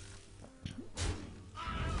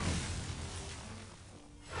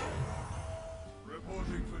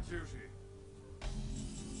 Reporting for duty.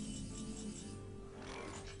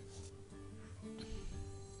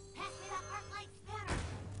 Pass me that arc light spanner.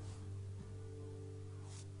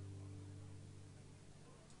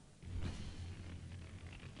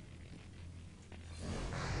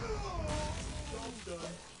 Job's done.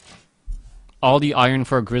 All the Iron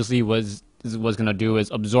for Grizzly was gonna do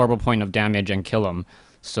is absorb a point of damage and kill him.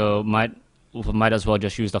 So might as well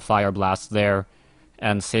just use the Fire Blast there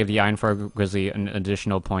and save the Iron for Grizzly an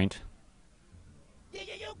additional point. You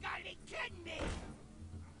gotta be kidding me!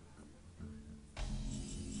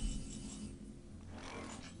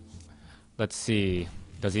 Let's see.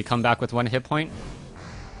 Does he come back with 1 hit point?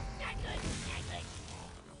 Not good, not good.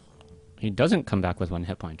 He doesn't come back with 1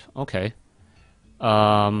 hit point. Okay.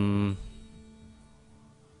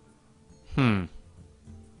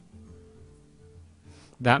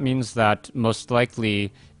 That means that most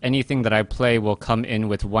likely anything that I play will come in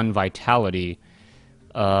with 1 vitality.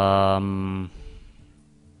 No,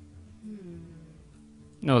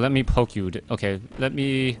 let me poke you. Okay, let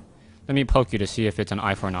me poke you to see if it's an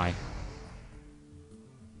eye for an eye.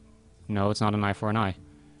 No, it's not an eye for an eye.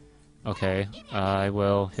 Okay, I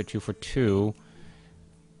will hit you for 2.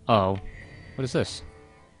 Oh, what is this?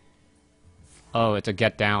 Oh, it's a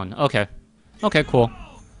get down. Okay. Okay, cool.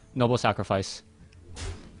 Noble sacrifice.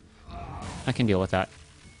 I can deal with that.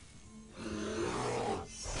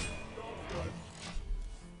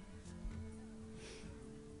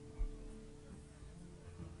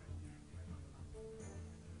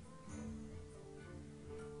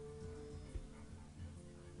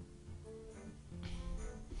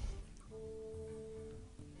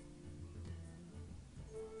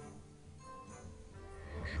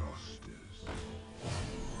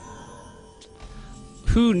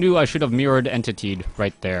 Who knew I should have mirrored entity'd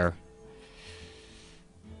right there?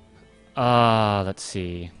 Let's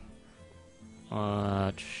see.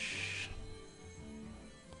 Drop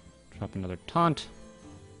another taunt.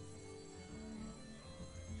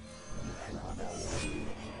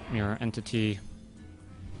 Mirror entity.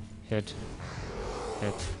 Hit.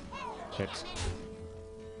 Hit. Hit.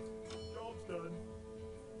 Job's done.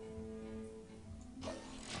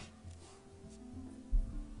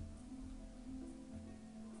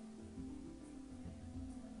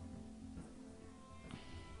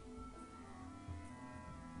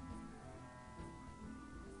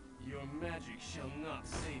 Your magic shall not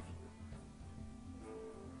save you.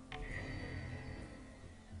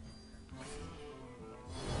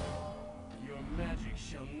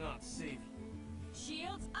 shall not save you.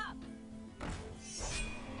 Shields up.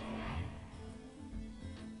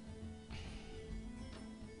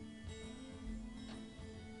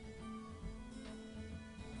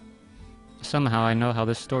 Somehow I know how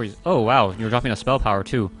this story. Oh wow, you're dropping a spell power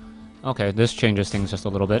too. Okay, this changes things just a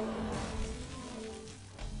little bit.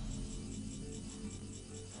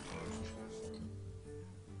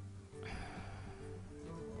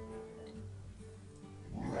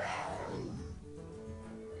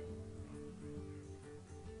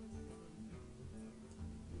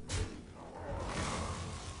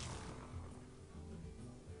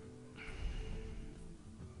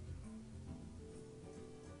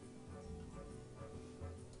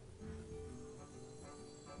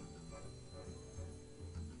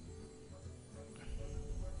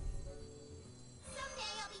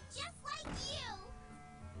 Someday I'll be just like you.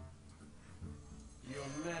 Your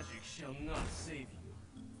magic shall not save you.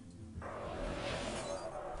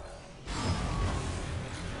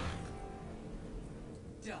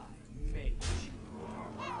 Die, mage.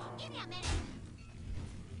 Give me a minute.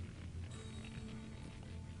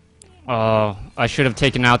 Oh, I should have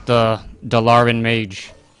taken out the Dalaran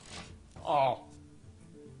Mage. Oh.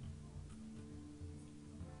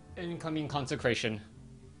 Incoming consecration.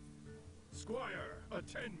 Squire,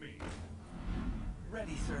 attend me.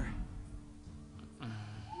 Ready, sir.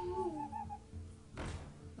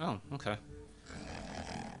 Oh, okay.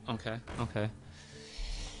 Okay.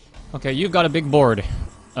 Okay, you've got a big board.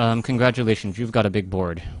 Congratulations, you've got a big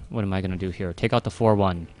board. What am I gonna do here? Take out the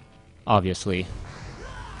 4-1, obviously.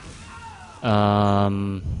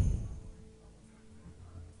 I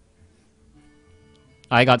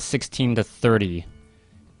got 16 to 30.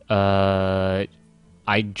 I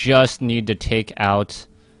just need to take out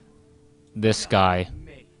this guy,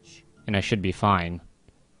 Mage. and I should be fine.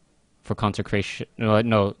 For consecration,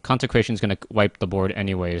 no, consecration's gonna wipe the board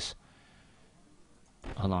anyways.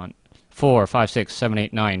 Hold on. 4, 5, 6, 7,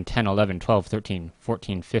 8, 9, 10, 11, 12, 13,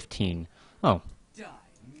 14, 15. Oh, Die,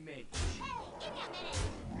 mage. Give me a minute.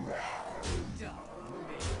 Die,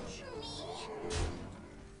 mage.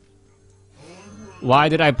 why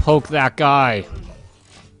did I poke that guy?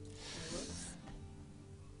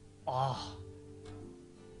 Oh.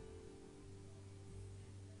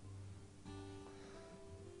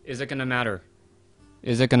 Is it gonna matter?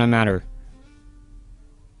 Is it gonna matter?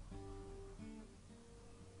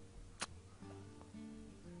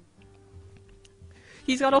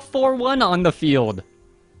 He's got a 4-1 on the field.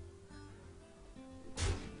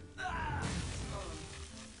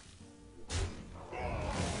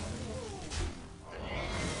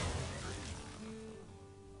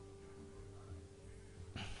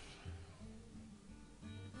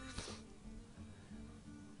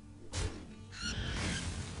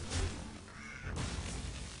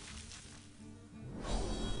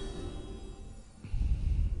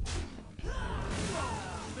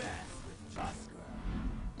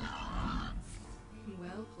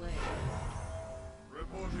 Well played.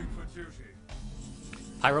 Reporting for duty.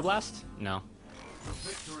 Pyroblast? No.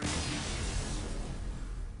 Victory.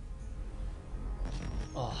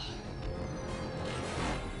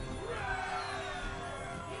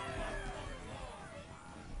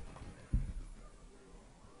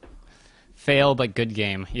 Fail, but good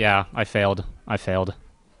game. Yeah, I failed. Ah,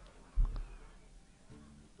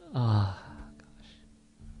 gosh.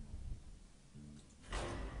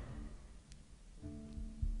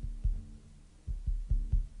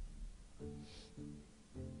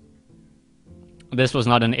 This was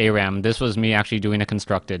not an ARAM. This was me actually doing a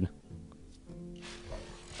constructed.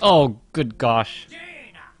 Oh, good gosh.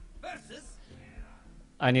 Versus.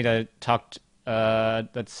 I need to talk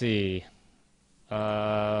let's see.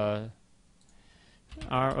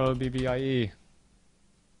 ROBBIE.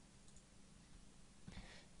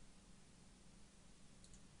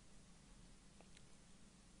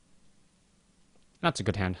 That's a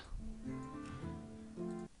good hand.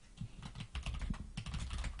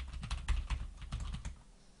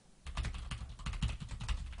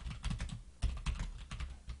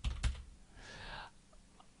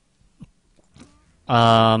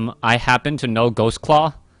 I happen to know Ghost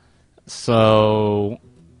Claw, so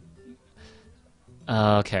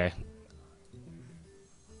okay.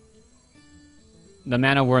 The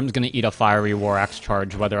Mana Worm's gonna eat a Fiery War Axe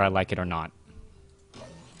charge whether I like it or not.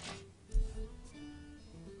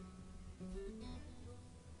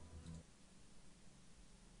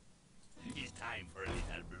 It's time for a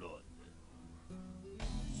little blood.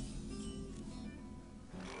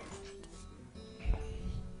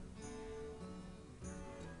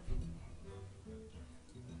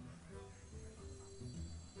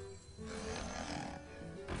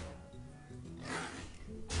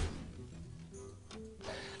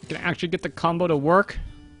 can actually get the combo to work.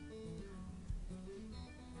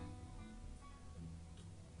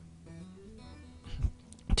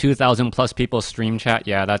 +2,000 people stream chat.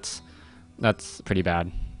 Yeah, that's pretty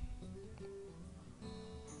bad.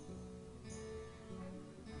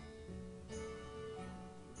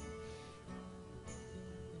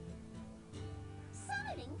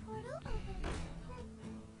 Summoning portal open.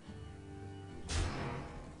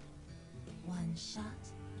 One shot,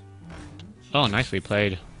 one kill. Oh, nicely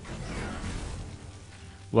played.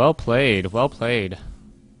 Well played, well played.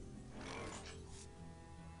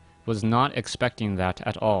 Was not expecting that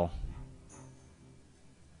at all.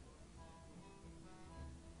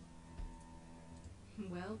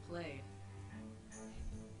 Well played.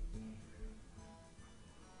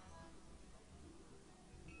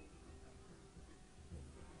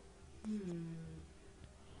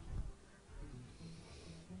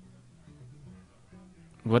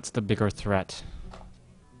 What's the bigger threat?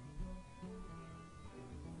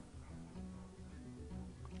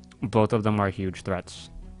 Both of them are huge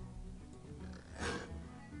threats.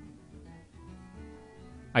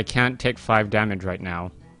 I can't take 5 damage right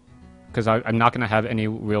now, because I'm not going to have any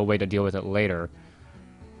real way to deal with it later.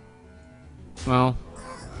 Well,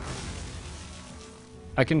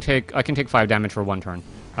 I can take 5 damage for 1 turn.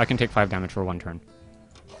 I can take 5 damage for 1 turn.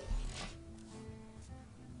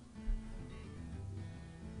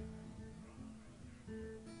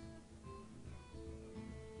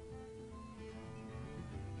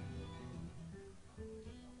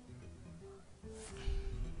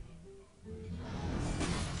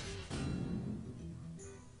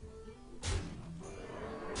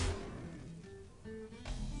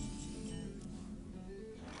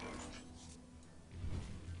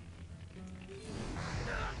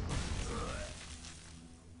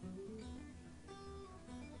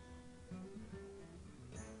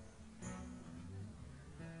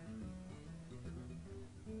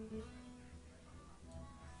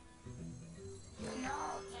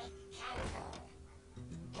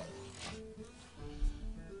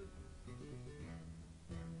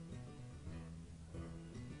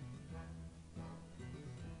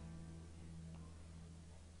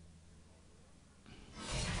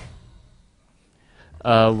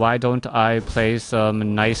 Why don't I play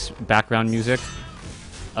some nice background music?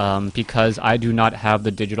 Because I do not have the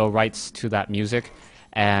digital rights to that music,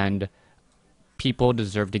 and people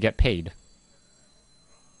deserve to get paid.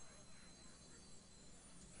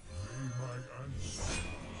 May my ancestors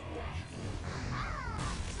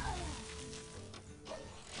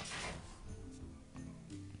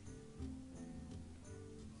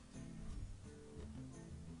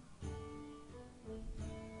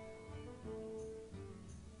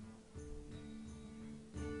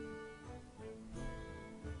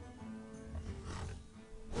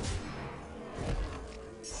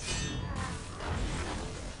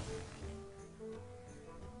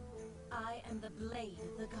I am the blade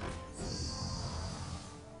of the gods.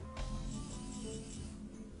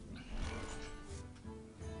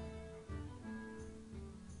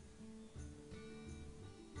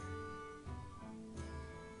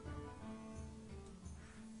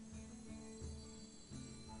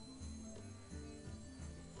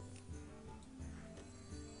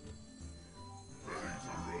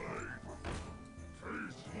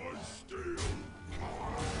 taste my steel.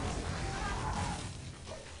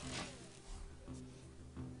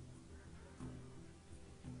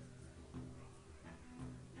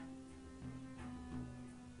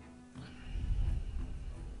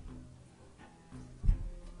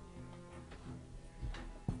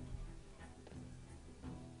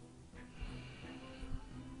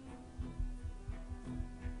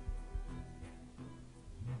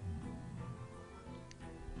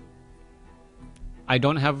 I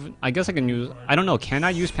don't have... I guess I can use... I don't know, can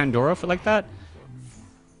I use Pandora for like that?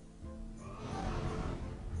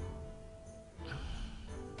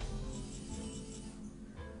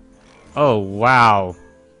 Oh, wow.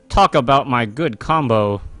 Talk about my good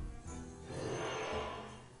combo.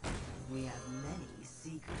 We have many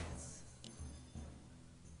secrets.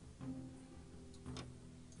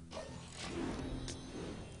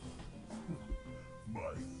 My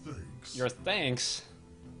thanks. Your thanks.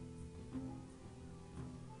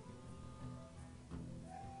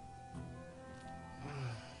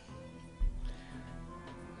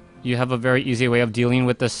 You have a very easy way of dealing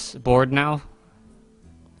with this board now?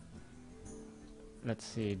 Let's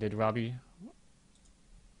see, did Robbie...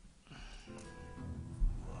 I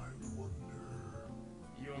wonder.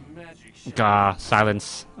 Your magic shall Gah,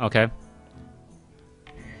 silence. Okay.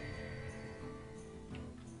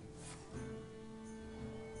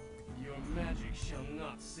 your magic shall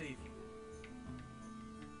not save you.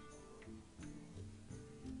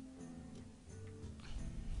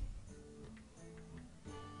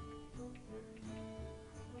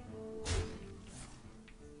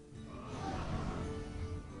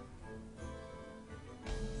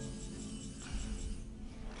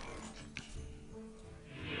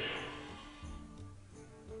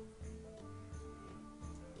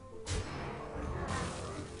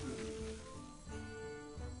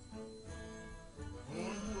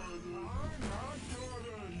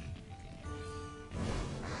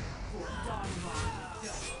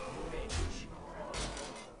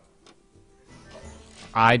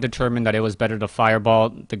 I determined that it was better to fireball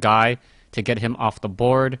the guy to get him off the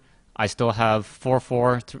board. I still have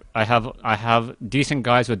 4-4. I have decent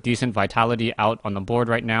guys with decent vitality out on the board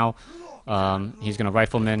right now. He's gonna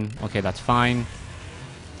rifleman. Okay, that's fine.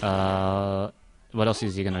 What else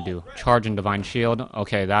is he gonna do? Charge and divine shield.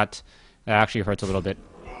 Okay, that actually hurts a little bit.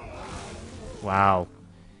 Wow.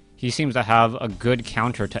 He seems to have a good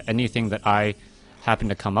counter to anything that I happen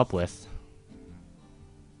to come up with.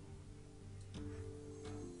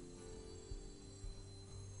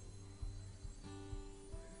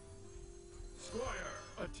 Squire,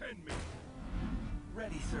 attend me.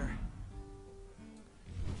 Ready, sir.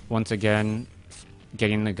 Once again,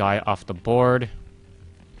 getting the guy off the board.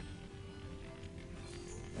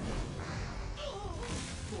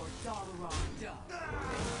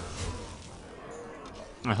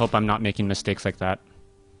 I hope I'm not making mistakes like that.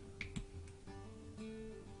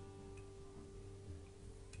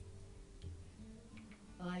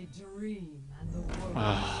 I dream and the world.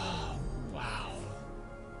 Wow.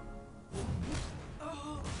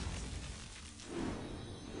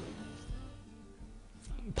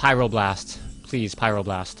 Pyroblast. Please,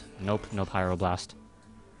 Pyroblast. Nope, no Pyroblast.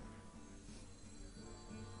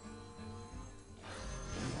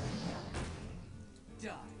 Die,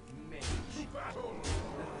 Mage. To battle.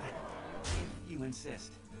 If you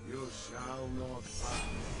insist. You shall not pass.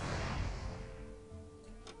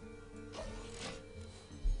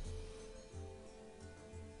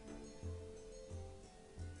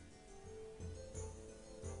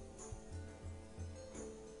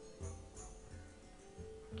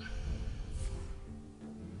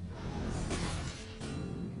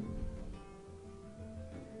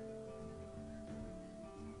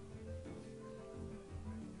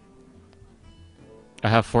 I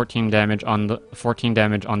have 14 damage on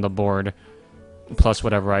the board, plus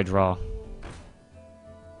whatever I draw.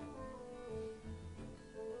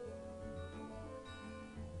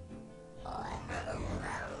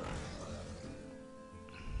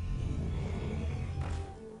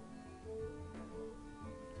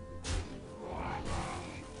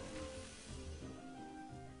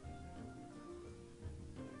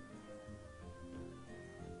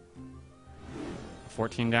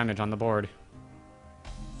 $14 damage on the board.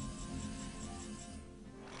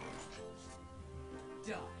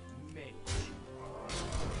 Die, Mage.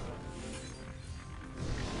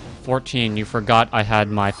 14, you forgot I had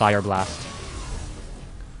my Fire Blast.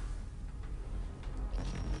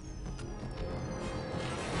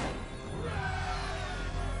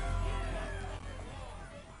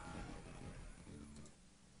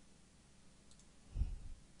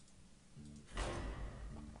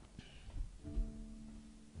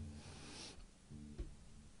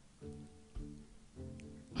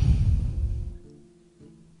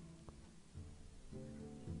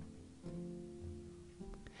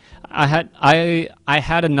 I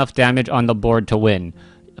had enough damage on the board to win.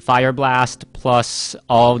 Fire Blast plus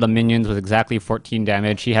all of the minions was exactly 14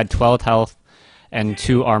 damage. He had 12 health and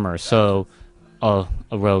 2 armor, so a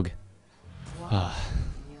rogue.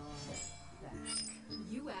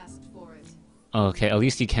 You asked for it. Okay, at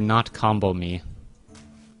least he cannot combo me.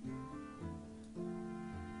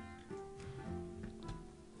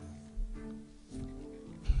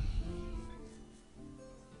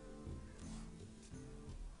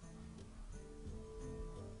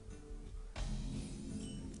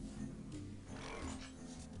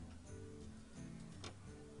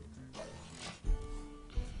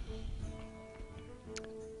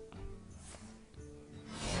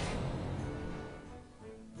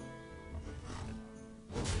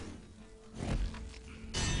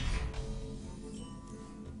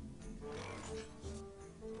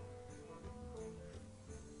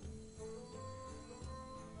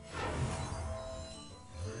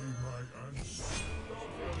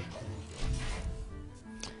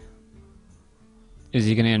 Is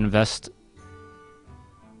he going to invest?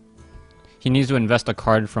 He needs to invest a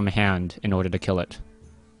card from hand in order to kill it.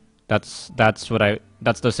 That's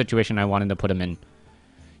the situation I wanted to put him in.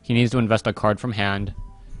 He needs to invest a card from hand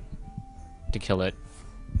to kill it.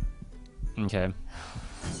 Okay.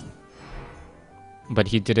 But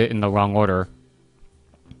he did it in the wrong order.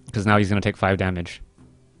 Because now he's going to take 5 damage.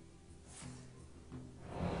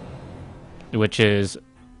 Which is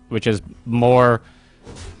more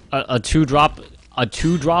a 2-drop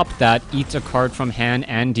that eats a card from hand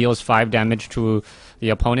and deals 5 damage to the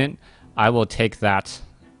opponent. I will take that.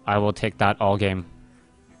 I will take that all game.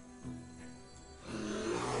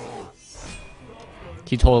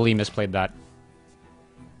 He totally misplayed that.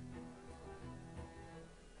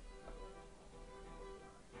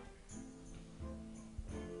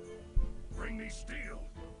 Bring me steel.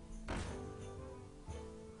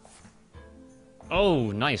 Oh,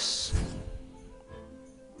 nice.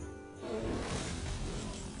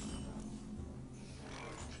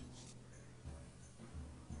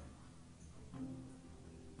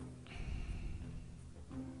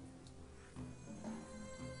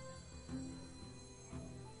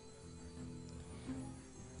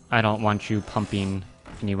 I don't want you pumping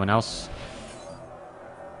anyone else.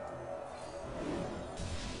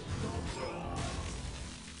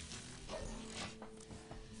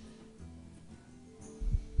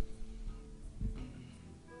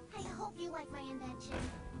 I hope you like my invention.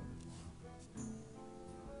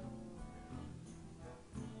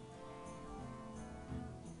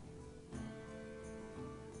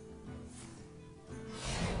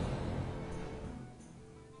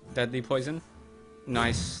 Deadly poison.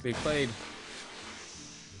 Nicely played.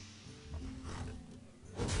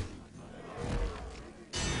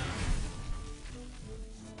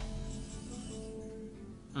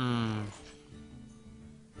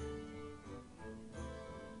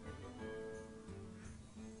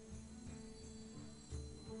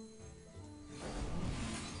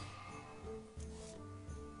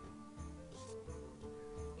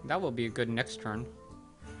 That will be a good next turn.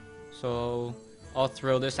 So I'll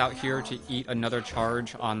throw this out here to eat another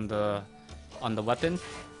charge on the weapon.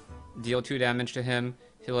 Deal 2 damage to him.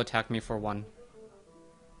 He'll attack me for 1.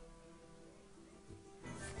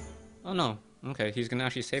 Oh no. Okay, he's gonna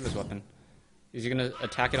actually save his weapon. Is he gonna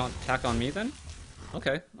attack on me then?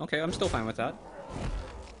 Okay, I'm still fine with that.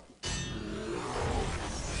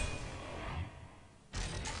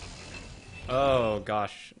 Oh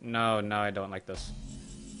gosh. No, I don't like this.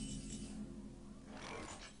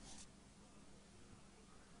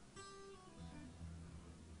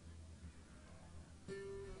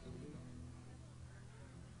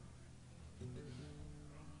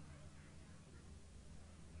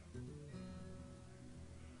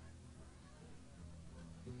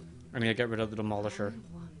 I'm gonna get rid of the Demolisher.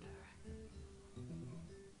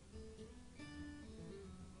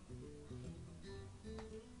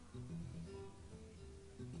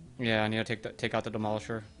 Yeah, I need to take out the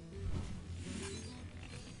Demolisher.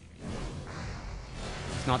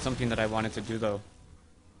 It's not something that I wanted to do though.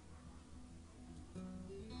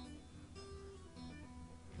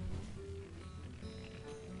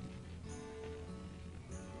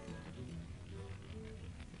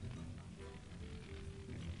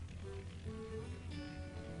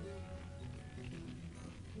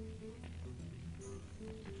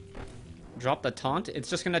 Drop the taunt? It's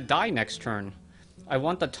just gonna die next turn. I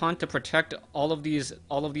want the taunt to protect all of these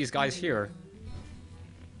guys here.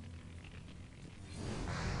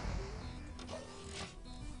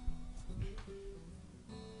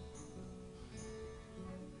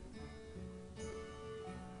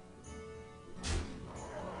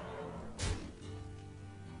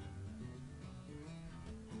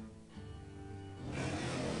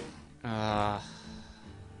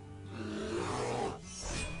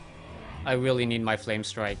 I really need my Flame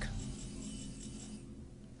Strike.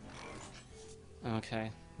 Okay,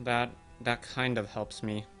 that kind of helps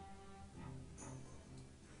me.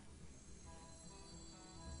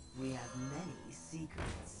 We have many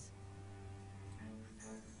secrets.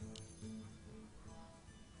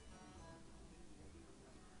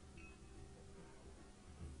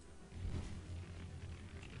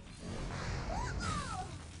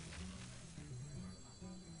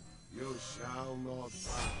 You shall not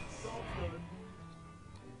pass.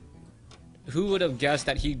 Who would have guessed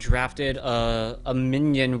that he drafted a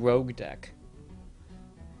minion rogue deck?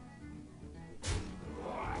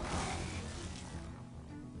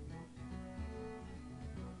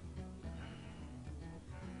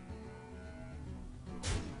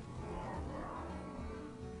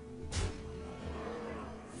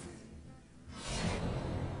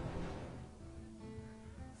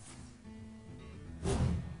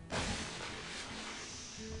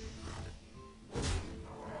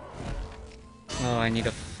 Oh, I need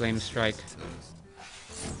a Flame Strike.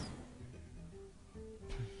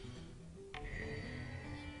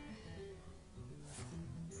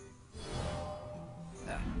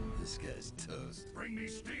 This guy's toast. Bring me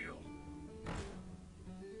steel.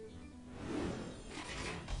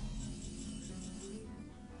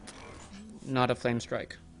 Not a Flame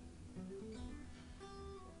Strike.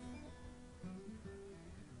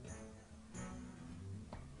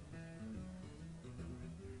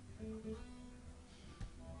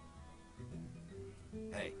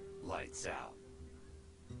 Hey, lights out.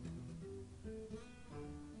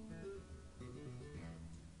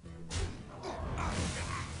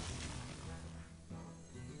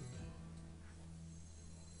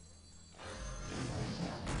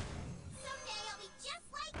 Someday I'll be just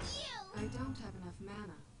like you. I don't have enough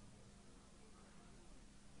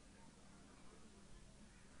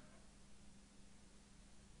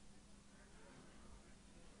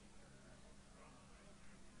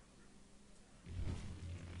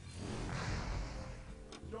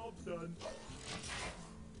Well played.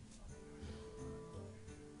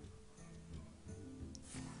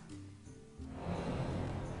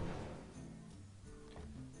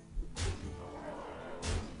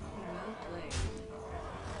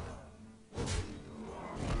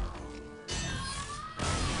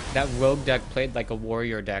 That rogue deck played like a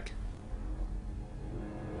warrior deck.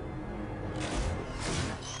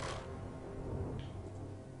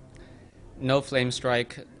 No flame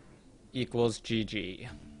strike equals GG.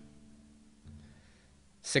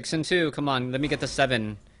 6 and 2. Come on, let me get the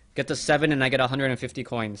 7. Get the 7 and I get 150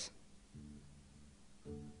 coins.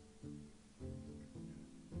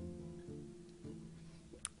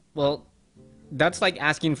 Well, that's like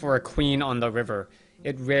asking for a queen on the river.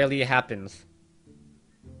 It rarely happens.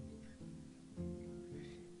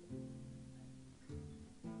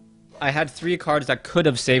 I had 3 cards that could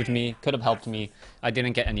have saved me, could have helped me. I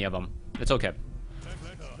didn't get any of them. It's okay.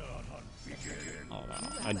 Oh, no.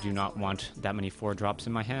 I do not want that many 4-drops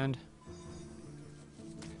in my hand.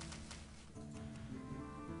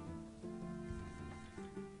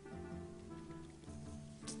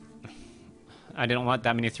 I didn't want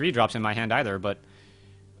that many 3-drops in my hand either, but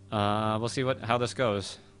we'll see how this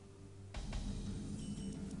goes.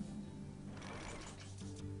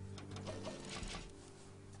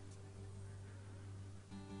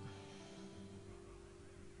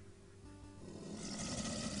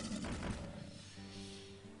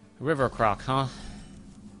 River Croc, huh?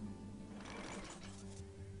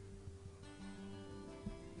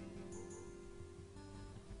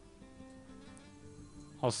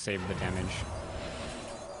 I'll save the damage.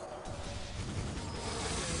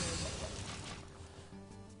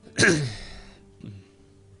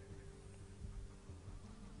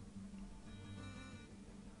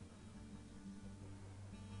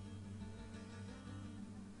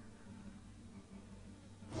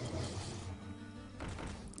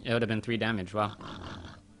 It would have been 3 damage, wow.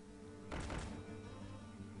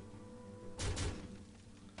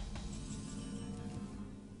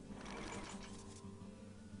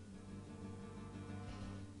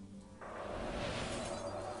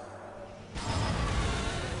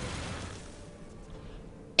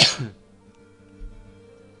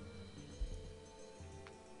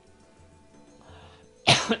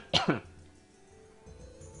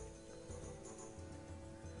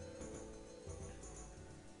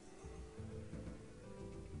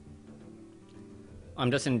 I'm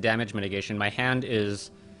just in damage mitigation. My hand's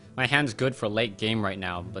good for late game right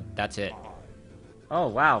now, but that's it. Oh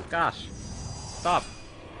wow, gosh. Stop.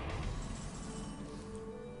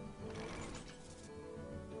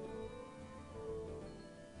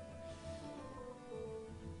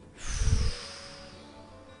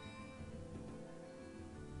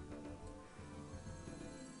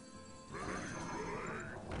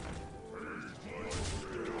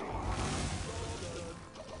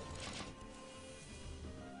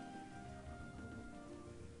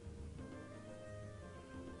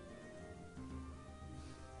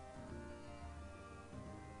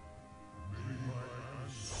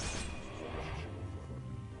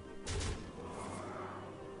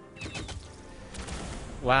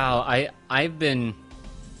 Wow, I've been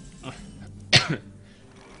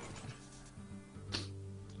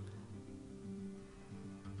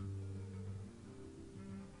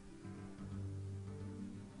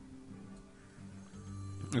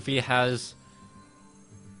if he has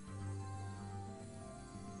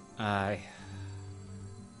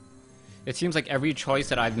it seems like every choice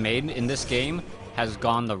that I've made in this game has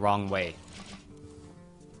gone the wrong way.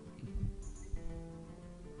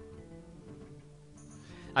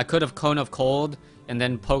 I could have Cone of Cold and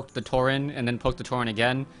then poked the Tauren and then poked the Tauren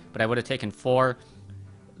again, but I would have taken 4.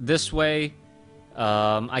 This way,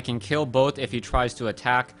 I can kill both if he tries to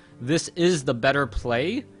attack. This is the better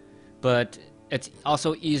play, but it's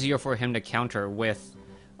also easier for him to counter with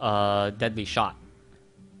Deadly Shot.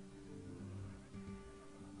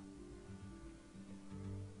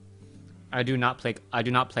 I do not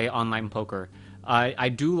play online poker. I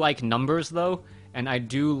do like numbers though, and I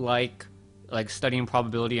do like studying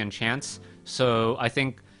probability and chance. So I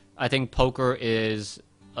think poker is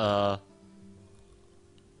Don't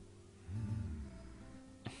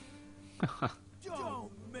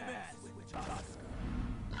mess with us.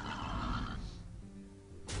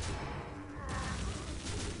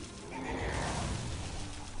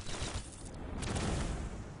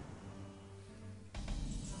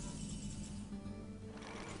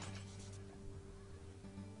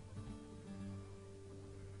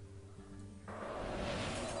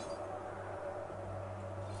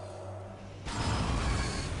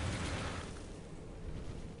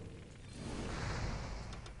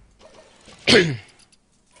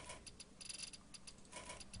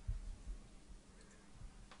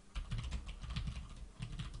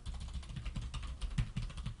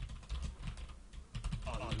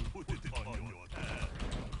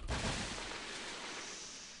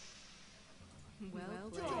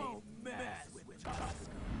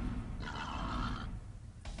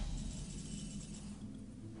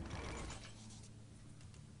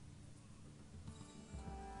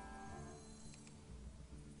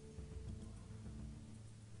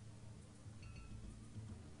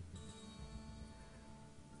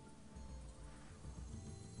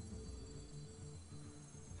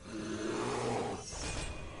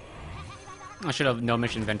 I should have no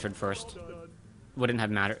mission ventured first. Wouldn't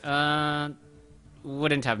have mattered.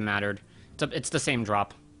 Wouldn't have mattered. It's the same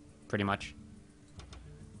drop, pretty much.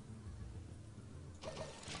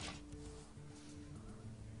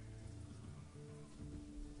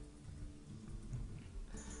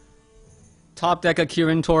 Top deck a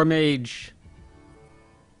Kirin Tor Mage.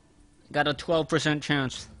 Got a 12%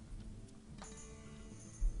 chance.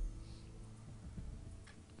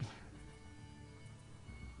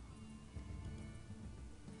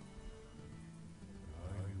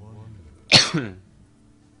 What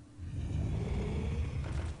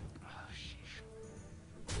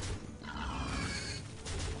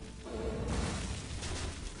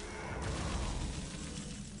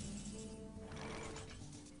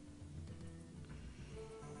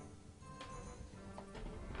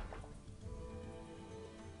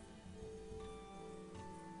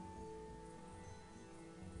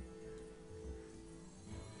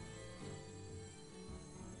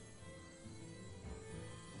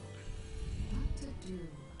to do?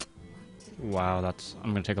 Wow, that's...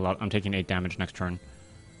 I'm gonna take a lot. I'm taking 8 damage next turn.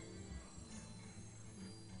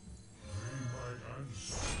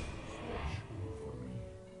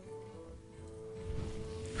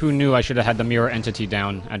 Who knew I should have had the mirror entity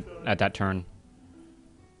down at that turn?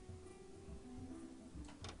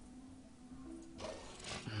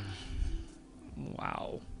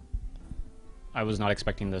 Wow. I was not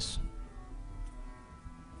expecting this.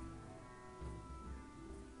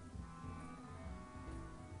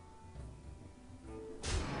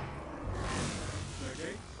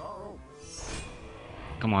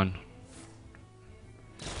 Come on.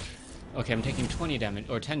 Okay, I'm taking 20 damage,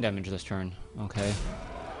 or 10 damage this turn. Okay.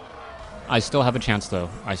 I still have a chance, though.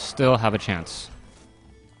 I still have a chance.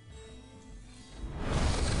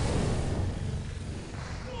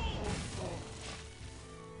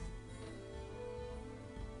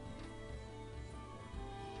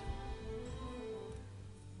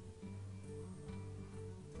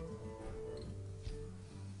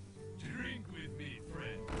 Drink with me,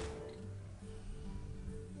 friend.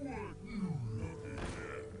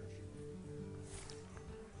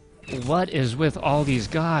 What is with all these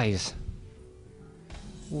guys?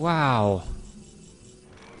 Wow.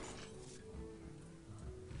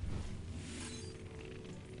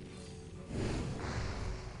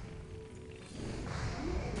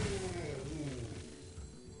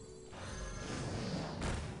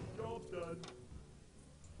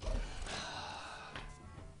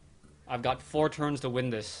 I've got 4 turns to win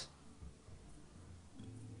this.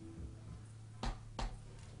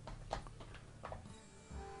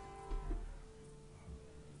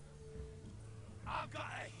 I've got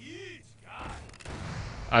a huge guy.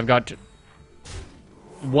 I've got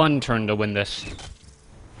 1 turn to win this.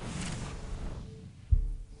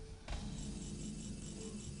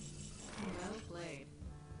 Well played.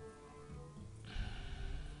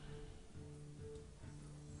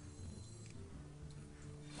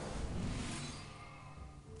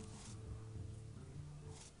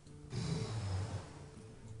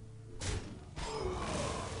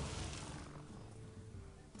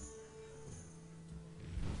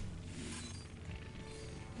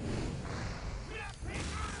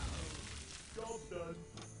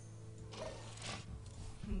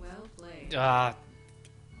 Well played.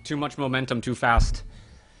 Too much momentum too fast.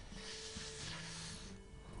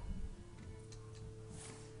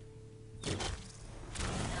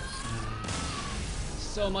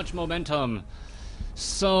 So much momentum.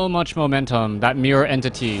 So much momentum. That mirror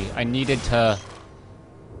entity. I needed to...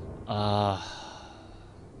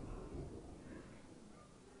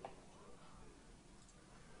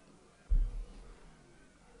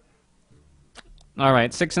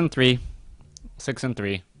 Alright, 6 and 3. 6 and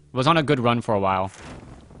 3. Was on a good run for a while.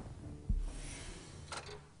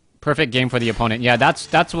 Perfect game for the opponent. Yeah,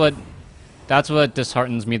 that's what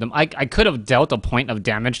disheartens me. I could have dealt a point of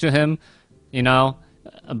damage to him, you know,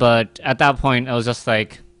 but at that point I was just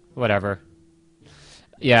like, whatever.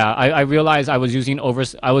 Yeah, I realized I was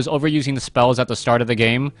overusing the spells at the start of the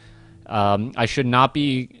game. I should not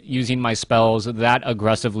be using my spells that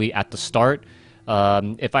aggressively at the start.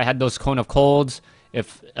 If I had those Cone of Colds,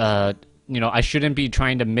 if you know, I shouldn't be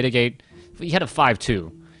trying to mitigate. He had a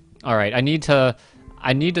 5-2. All right, I need to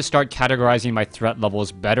start categorizing my threat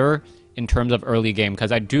levels better in terms of early game,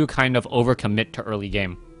 because I do kind of overcommit to early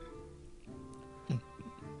game.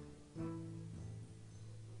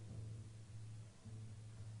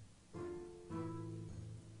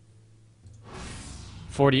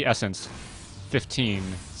 $40 essence, 15,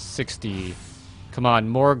 60. Come on,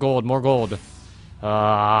 more gold, more gold.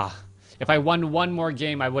 If I won 1 more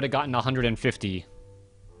game, I would have gotten 150.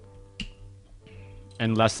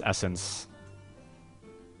 And less essence.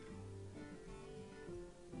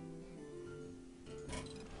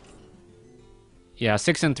 Yeah,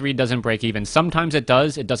 6 and 3 doesn't break even. Sometimes it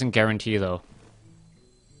does. It doesn't guarantee, though.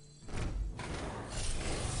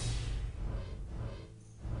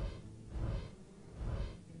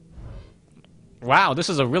 Wow, this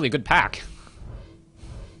is a really good pack.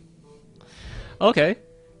 Okay.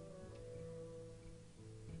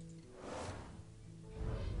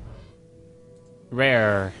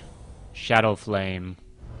 Rare. Shadow Flame.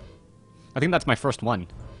 I think that's my first one.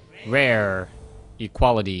 Rare.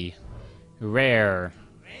 Equality. Rare.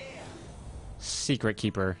 Secret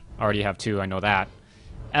Keeper. Already have 2, I know that.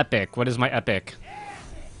 Epic. What is my epic?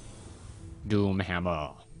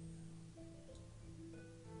 Doomhammer.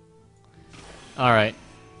 Alright.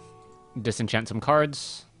 Disenchant some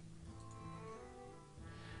cards.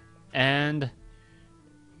 And...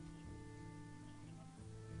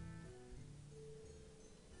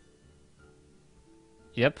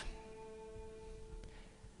 Yep.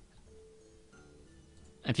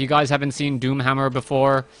 If you guys haven't seen Doomhammer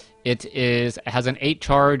before, it has an 8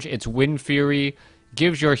 charge, it's Wind Fury,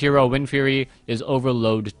 gives your hero Wind Fury, is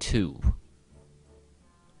Overload 2.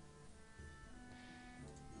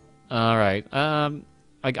 Alright,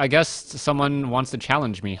 I guess someone wants to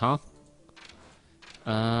challenge me, huh?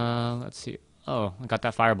 Let's see. Oh, I got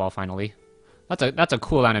that fireball finally. That's a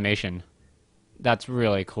cool animation. That's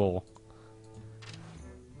really cool.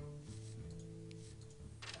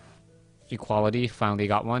 Equality, finally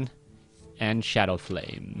got one. And Shadow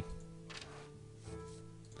Flame.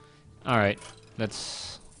 Alright,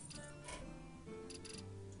 let's...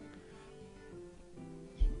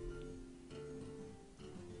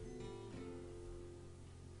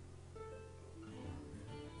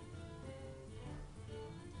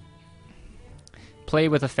 Play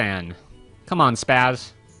with a fan. Come on,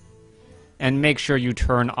 Spaz. And make sure you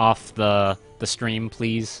turn off the stream,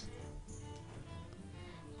 please.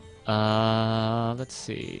 Let's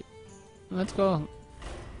see. Let's go.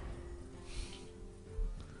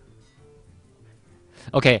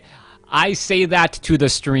 Okay, I say that to the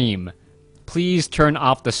stream. Please turn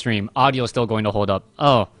off the stream. Audio's still going to hold up.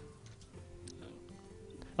 Oh.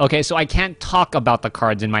 Okay, so I can't talk about the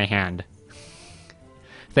cards in my hand.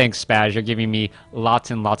 Thanks, Spaz. You're giving me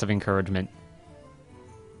lots and lots of encouragement.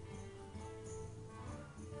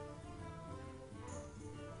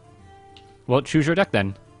 Well, choose your deck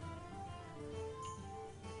then.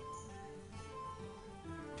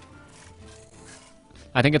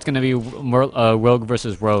 I think it's going to be Rogue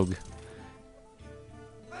versus Rogue.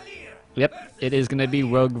 Yep, it is going to be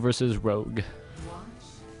Rogue versus Rogue.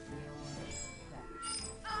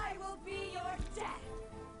 I will be your death.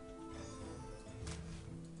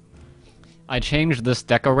 I changed this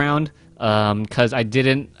deck around because I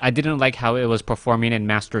didn't like how it was performing in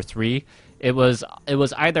Master 3. It was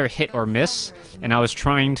either hit or miss, and I was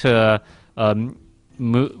trying to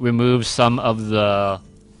remove some of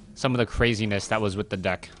the craziness that was with the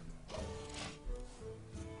deck.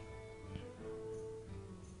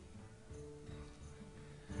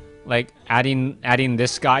 Like adding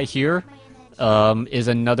this guy here is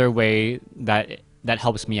another way that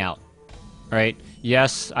helps me out. Right?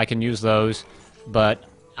 Yes, I can use those,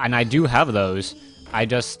 and I do have those. I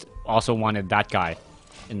just also wanted that guy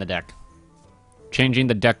in the deck. Changing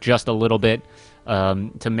the deck just a little bit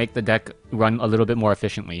to make the deck run a little bit more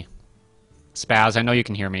efficiently. Spaz, I know you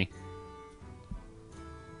can hear me.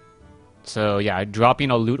 So yeah,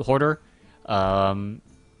 dropping a Loot Hoarder. Oh,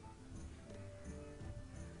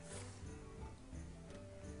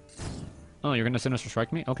 you're gonna Sinister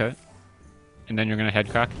Strike me? Okay. And then you're gonna Head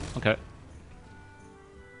Crack? Okay.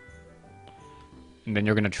 And then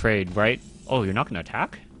you're gonna trade, right? Oh, you're not gonna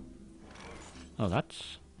attack? Oh,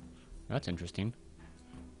 that's interesting.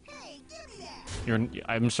 Hey, give me that.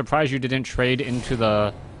 I'm surprised you didn't trade into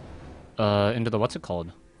the what's it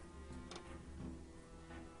called?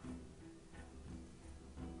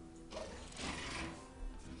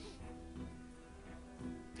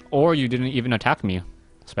 Or you didn't even attack me,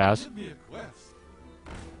 Spaz. Give me a quest.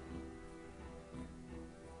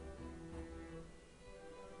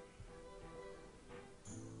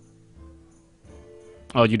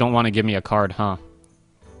 Oh, you don't want to give me a card, huh?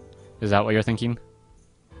 Is that what you're thinking?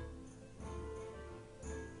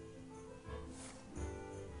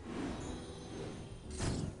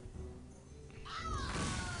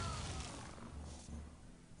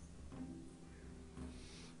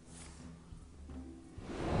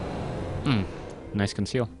 Nice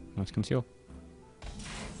conceal. Nice conceal.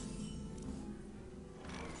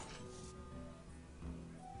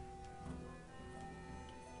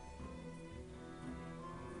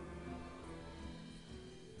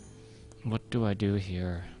 What do I do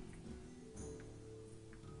here?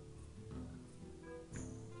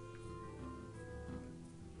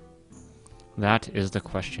 That is the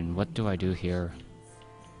question. What do I do here?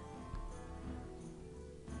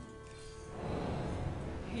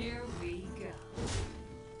 Here we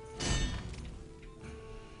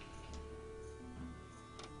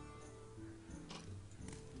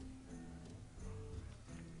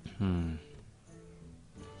go.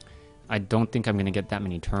 I don't think I'm gonna get that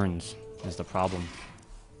many turns, is the problem.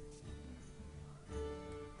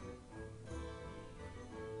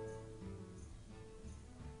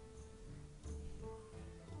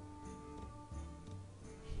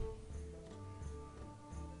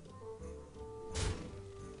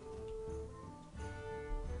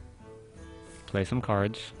 Play some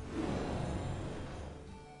cards.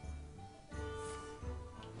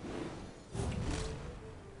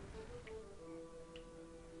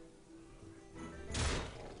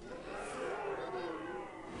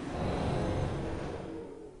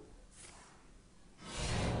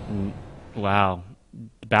 Wow.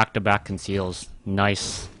 Back-to-back conceals.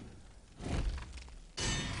 Nice.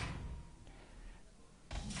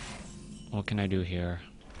 What can I do here?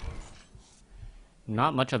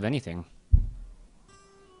 Not much of anything.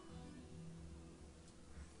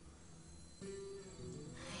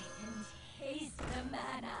 Taste the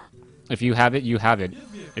mana. If you have it, you have it.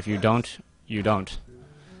 If you don't, you don't.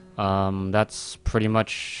 That's pretty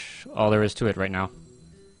much all there is to it right now.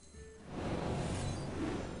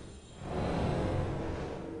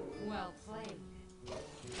 Well played.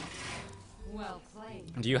 Well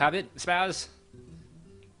played. Do you have it, Spaz?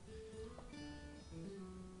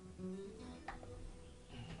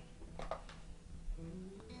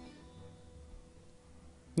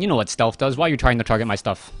 You know what stealth does. Why are you trying to target my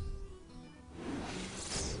stuff?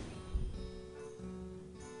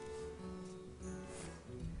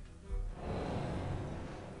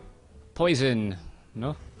 Poison.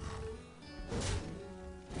 No?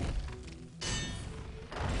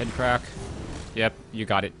 Head crack. Yep, you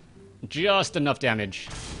got it. Just enough damage.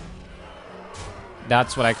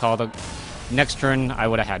 That's what I call the... Next turn, I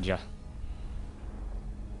would have had ya.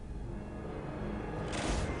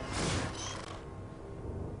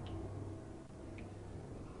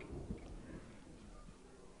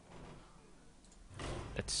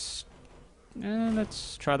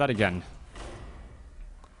 Let's try that again.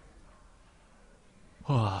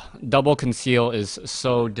 Double conceal is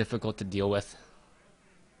so difficult to deal with.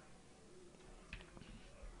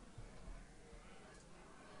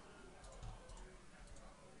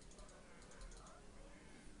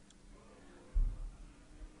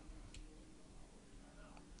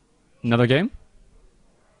 Another game?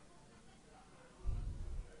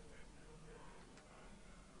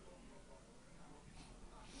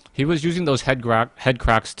 He was using those head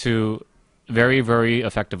cracks to very, very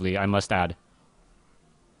effectively, I must add.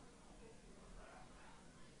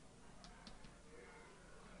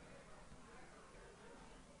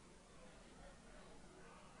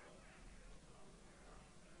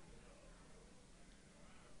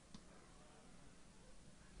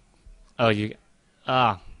 Oh, you...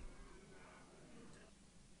 Ah.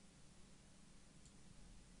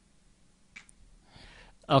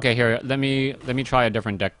 Okay, here, let me try a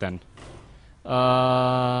different deck then.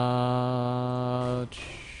 Well,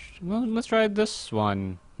 let's try this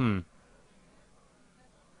one.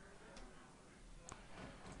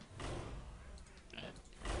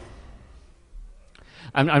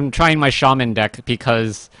 I'm trying my shaman deck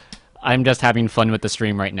because I'm just having fun with the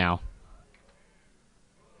stream right now.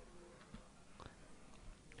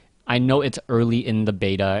 I know it's early in the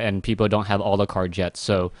beta and people don't have all the cards yet,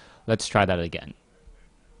 so let's try that again.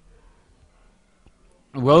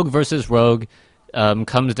 Rogue versus rogue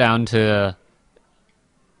comes down to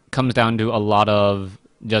a lot of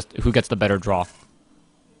just who gets the better draw.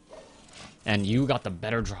 And you got the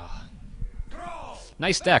better draw.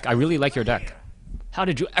 Nice deck. I really like your deck. How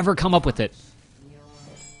did you ever come up with it?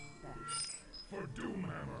 For Doomhammer.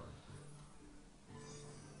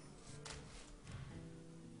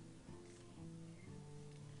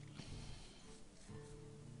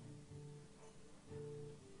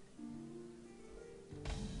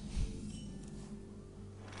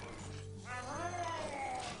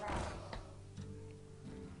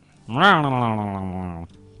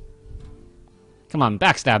 Come on,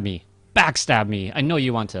 backstab me. Backstab me. I know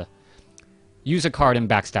you want to. Use a card and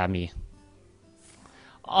backstab me.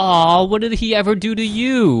 Aw, what did he ever do to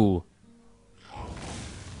you?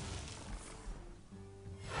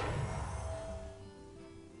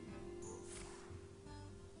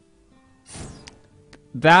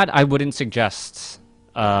 That I wouldn't suggest.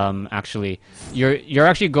 Actually, you're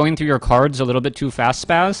actually going through your cards a little bit too fast,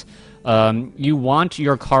 Spaz. You want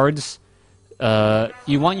your cards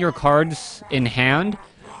in hand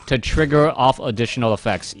to trigger off additional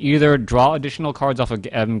effects. Either draw additional cards off of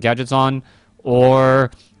gadgets on,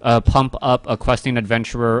 or pump up a questing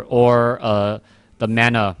adventurer, or the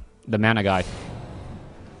mana guy.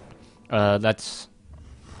 That's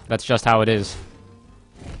just how it is.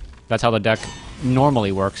 That's how the deck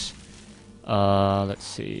normally works. Let's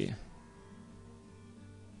see.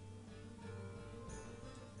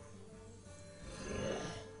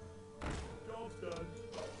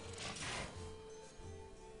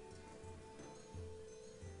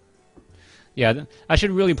 Yeah, I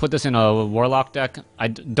should really put this in a Warlock deck. I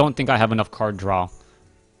don't think I have enough card draw.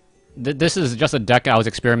 This is just a deck I was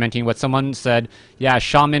experimenting with. Someone said, yeah,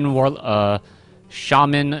 Shaman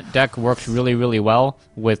deck works really, really well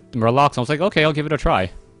with Murlocs. I was like, okay, I'll give it a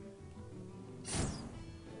try.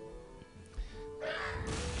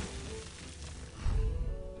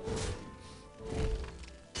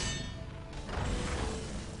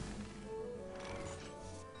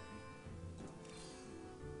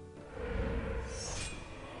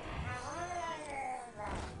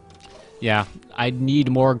 Yeah, I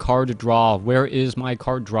need more card draw. Where is my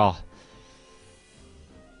card draw?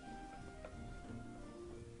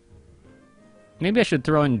 Maybe I should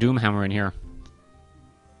throw in Doomhammer in here.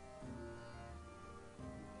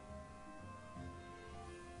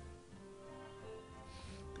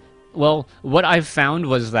 Well, what I found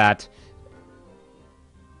was that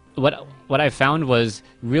what I found was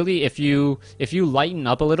really if you lighten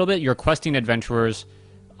up a little bit, your questing adventurers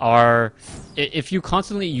are, if you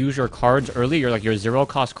constantly use your cards early, your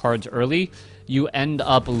 0-cost cards early, you end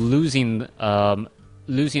up losing an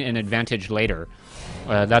advantage later.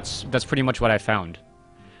 That's pretty much what I found.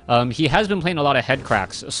 He has been playing a lot of head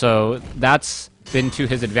cracks, so that's been to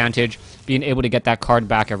his advantage, being able to get that card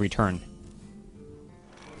back every turn.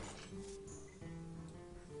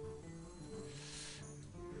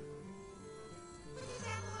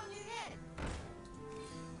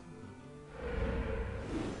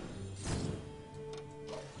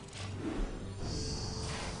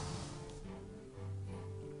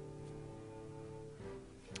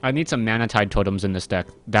 I need some Manatide totems in this deck.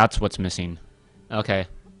 That's what's missing. Okay.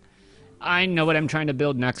 I know what I'm trying to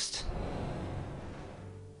build next.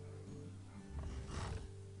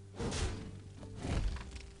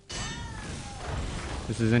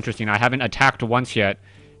 This is interesting. I haven't attacked once yet,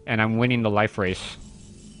 and I'm winning the life race.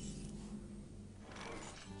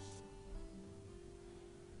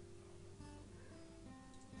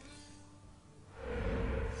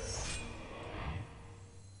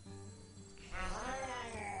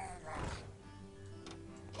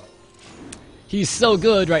 He's so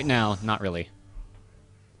good right now. Not really.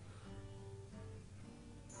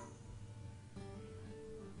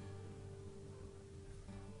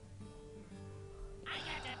 I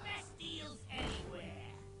got the best deals anywhere.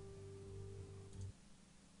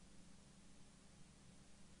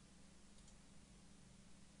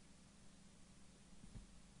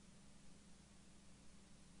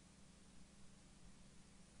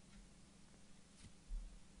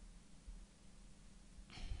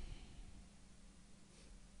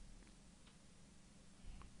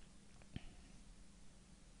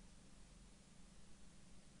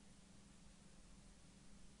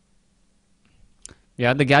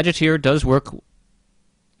 Yeah, the Gadgeteer does work.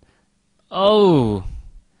 Oh!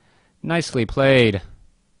 Nicely played.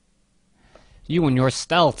 You and your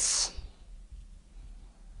stealths.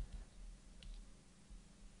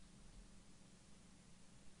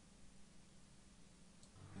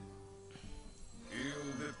 Feel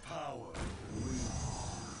the power.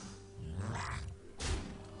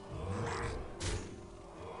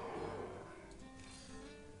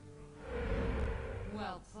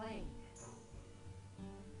 Well played.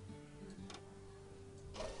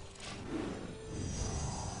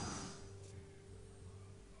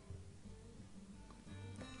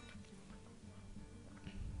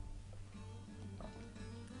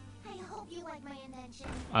 I hope you like my invention.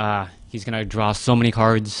 He's gonna draw so many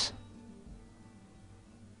cards.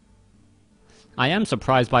 I am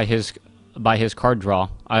surprised by his card draw.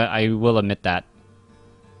 I will admit that.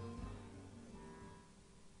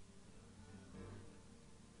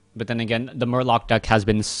 But then again, the Murloc deck has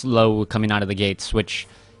been slow coming out of the gates, which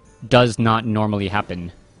does not normally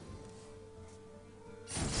happen.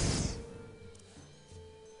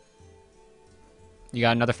 You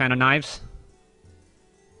got another fan of knives?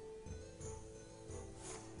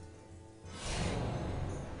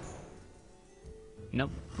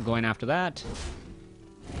 Nope, going after that.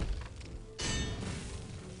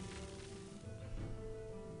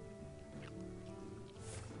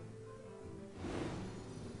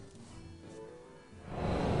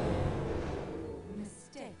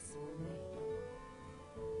 Mistakes were made.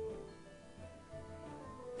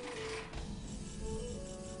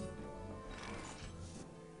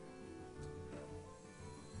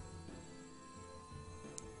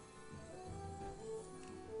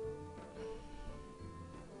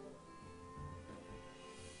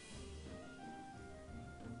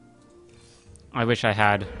 I wish I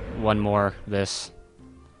had one more this.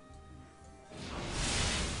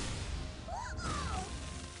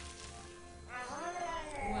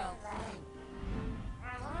 Well played.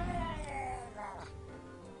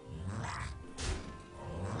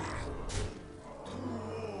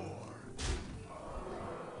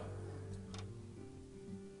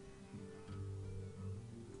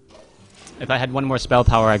 If I had one more spell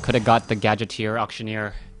power, I could have got the Gadgeteer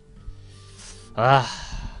Auctioneer. Ah.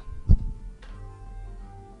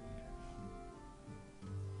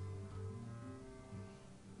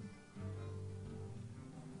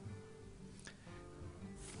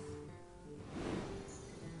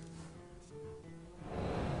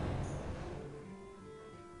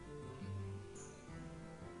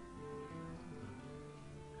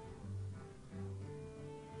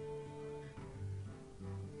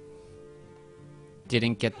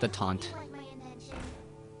 Didn't get the taunt. Like my invention.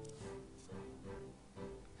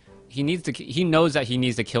 He needs to. He knows that he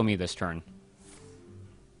needs to kill me this turn.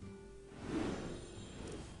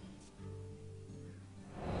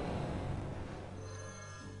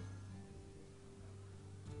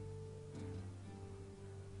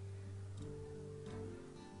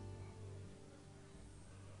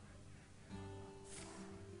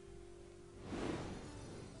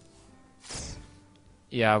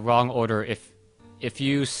 Yeah, wrong order. If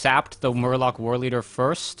you sapped the Murloc War Leader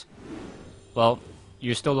first, well,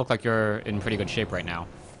 you still look like you're in pretty good shape right now.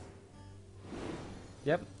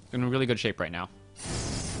 Yep, in really good shape right now.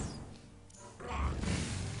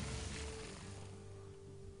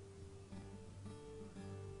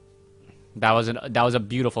 That was a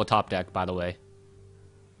beautiful top deck, by the way.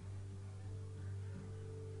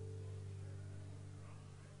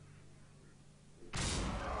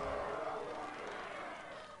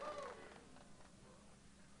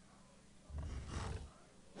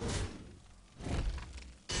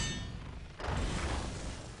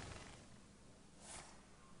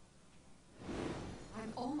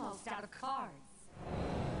 I'm almost out of cards.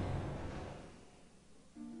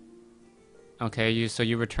 Okay, so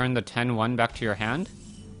you return the 10-1 back to your hand?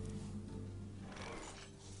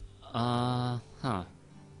 Huh.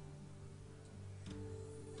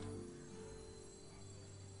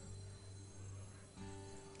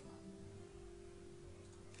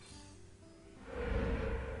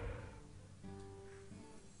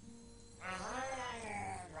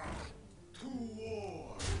 To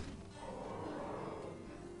war.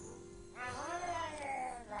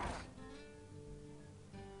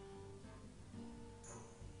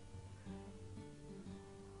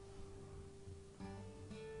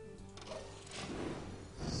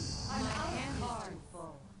 My hand is too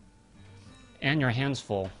full. And your hand's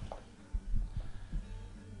full.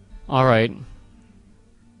 Alright.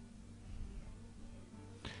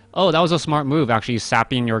 Oh, that was a smart move, actually,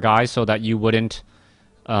 sapping your guys so that you wouldn't...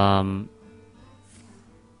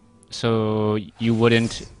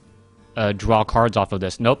 draw cards off of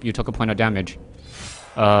this. Nope, you took a point of damage.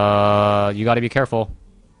 You gotta be careful.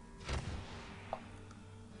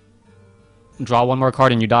 Draw one more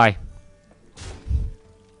card and you die.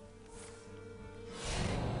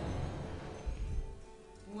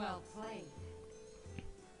 Well played.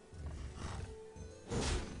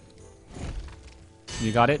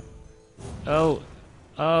 You got it? Oh.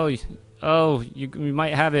 Oh. Oh, you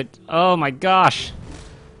might have it. Oh my gosh.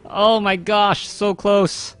 Oh my gosh, so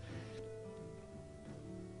close.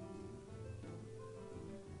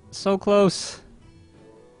 So close.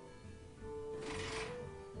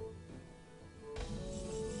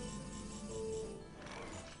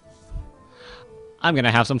 I'm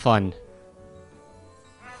gonna have some fun.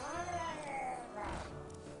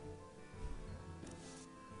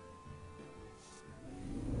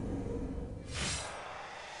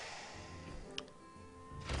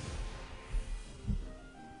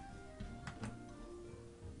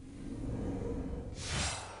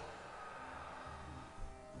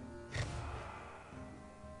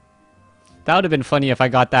 That would have been funny if I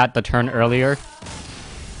got that the turn earlier.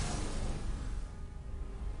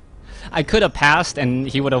 I could have passed and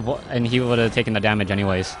he would have taken the damage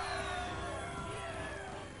anyways.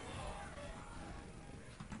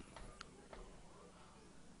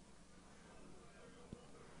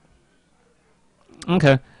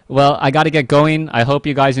 Okay. Well, I got to get going. I hope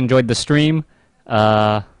you guys enjoyed the stream.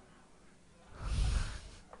 Yeah.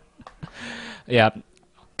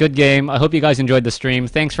 Good game. I hope you guys enjoyed the stream.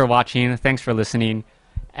 Thanks for watching. Thanks for listening.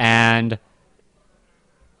 And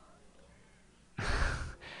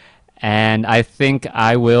I think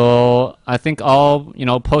I'll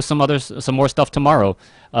post some more stuff tomorrow.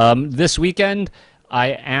 This weekend I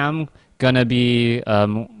am gonna be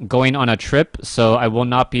going on a trip, so I will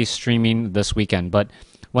not be streaming this weekend. But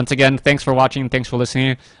once again, thanks for watching, thanks for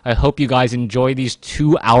listening. I hope you guys enjoy these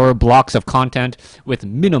 2-hour blocks of content with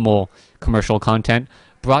minimal commercial content,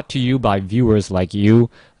 brought to you by viewers like you.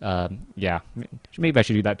 Yeah, maybe I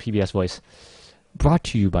should do that PBS voice. Brought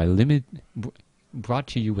to you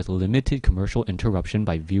with limited commercial interruption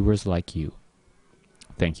by viewers like you.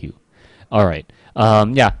 Thank you. All right.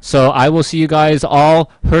 Yeah, so I will see you guys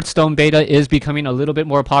all. Hearthstone beta is becoming a little bit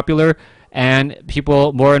more popular, and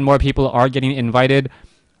more and more people are getting invited.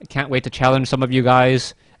 I can't wait to challenge some of you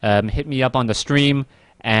guys. Hit me up on the stream,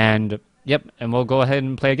 and yep, and we'll go ahead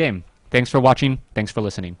and play a game. Thanks for watching. Thanks for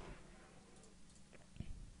listening.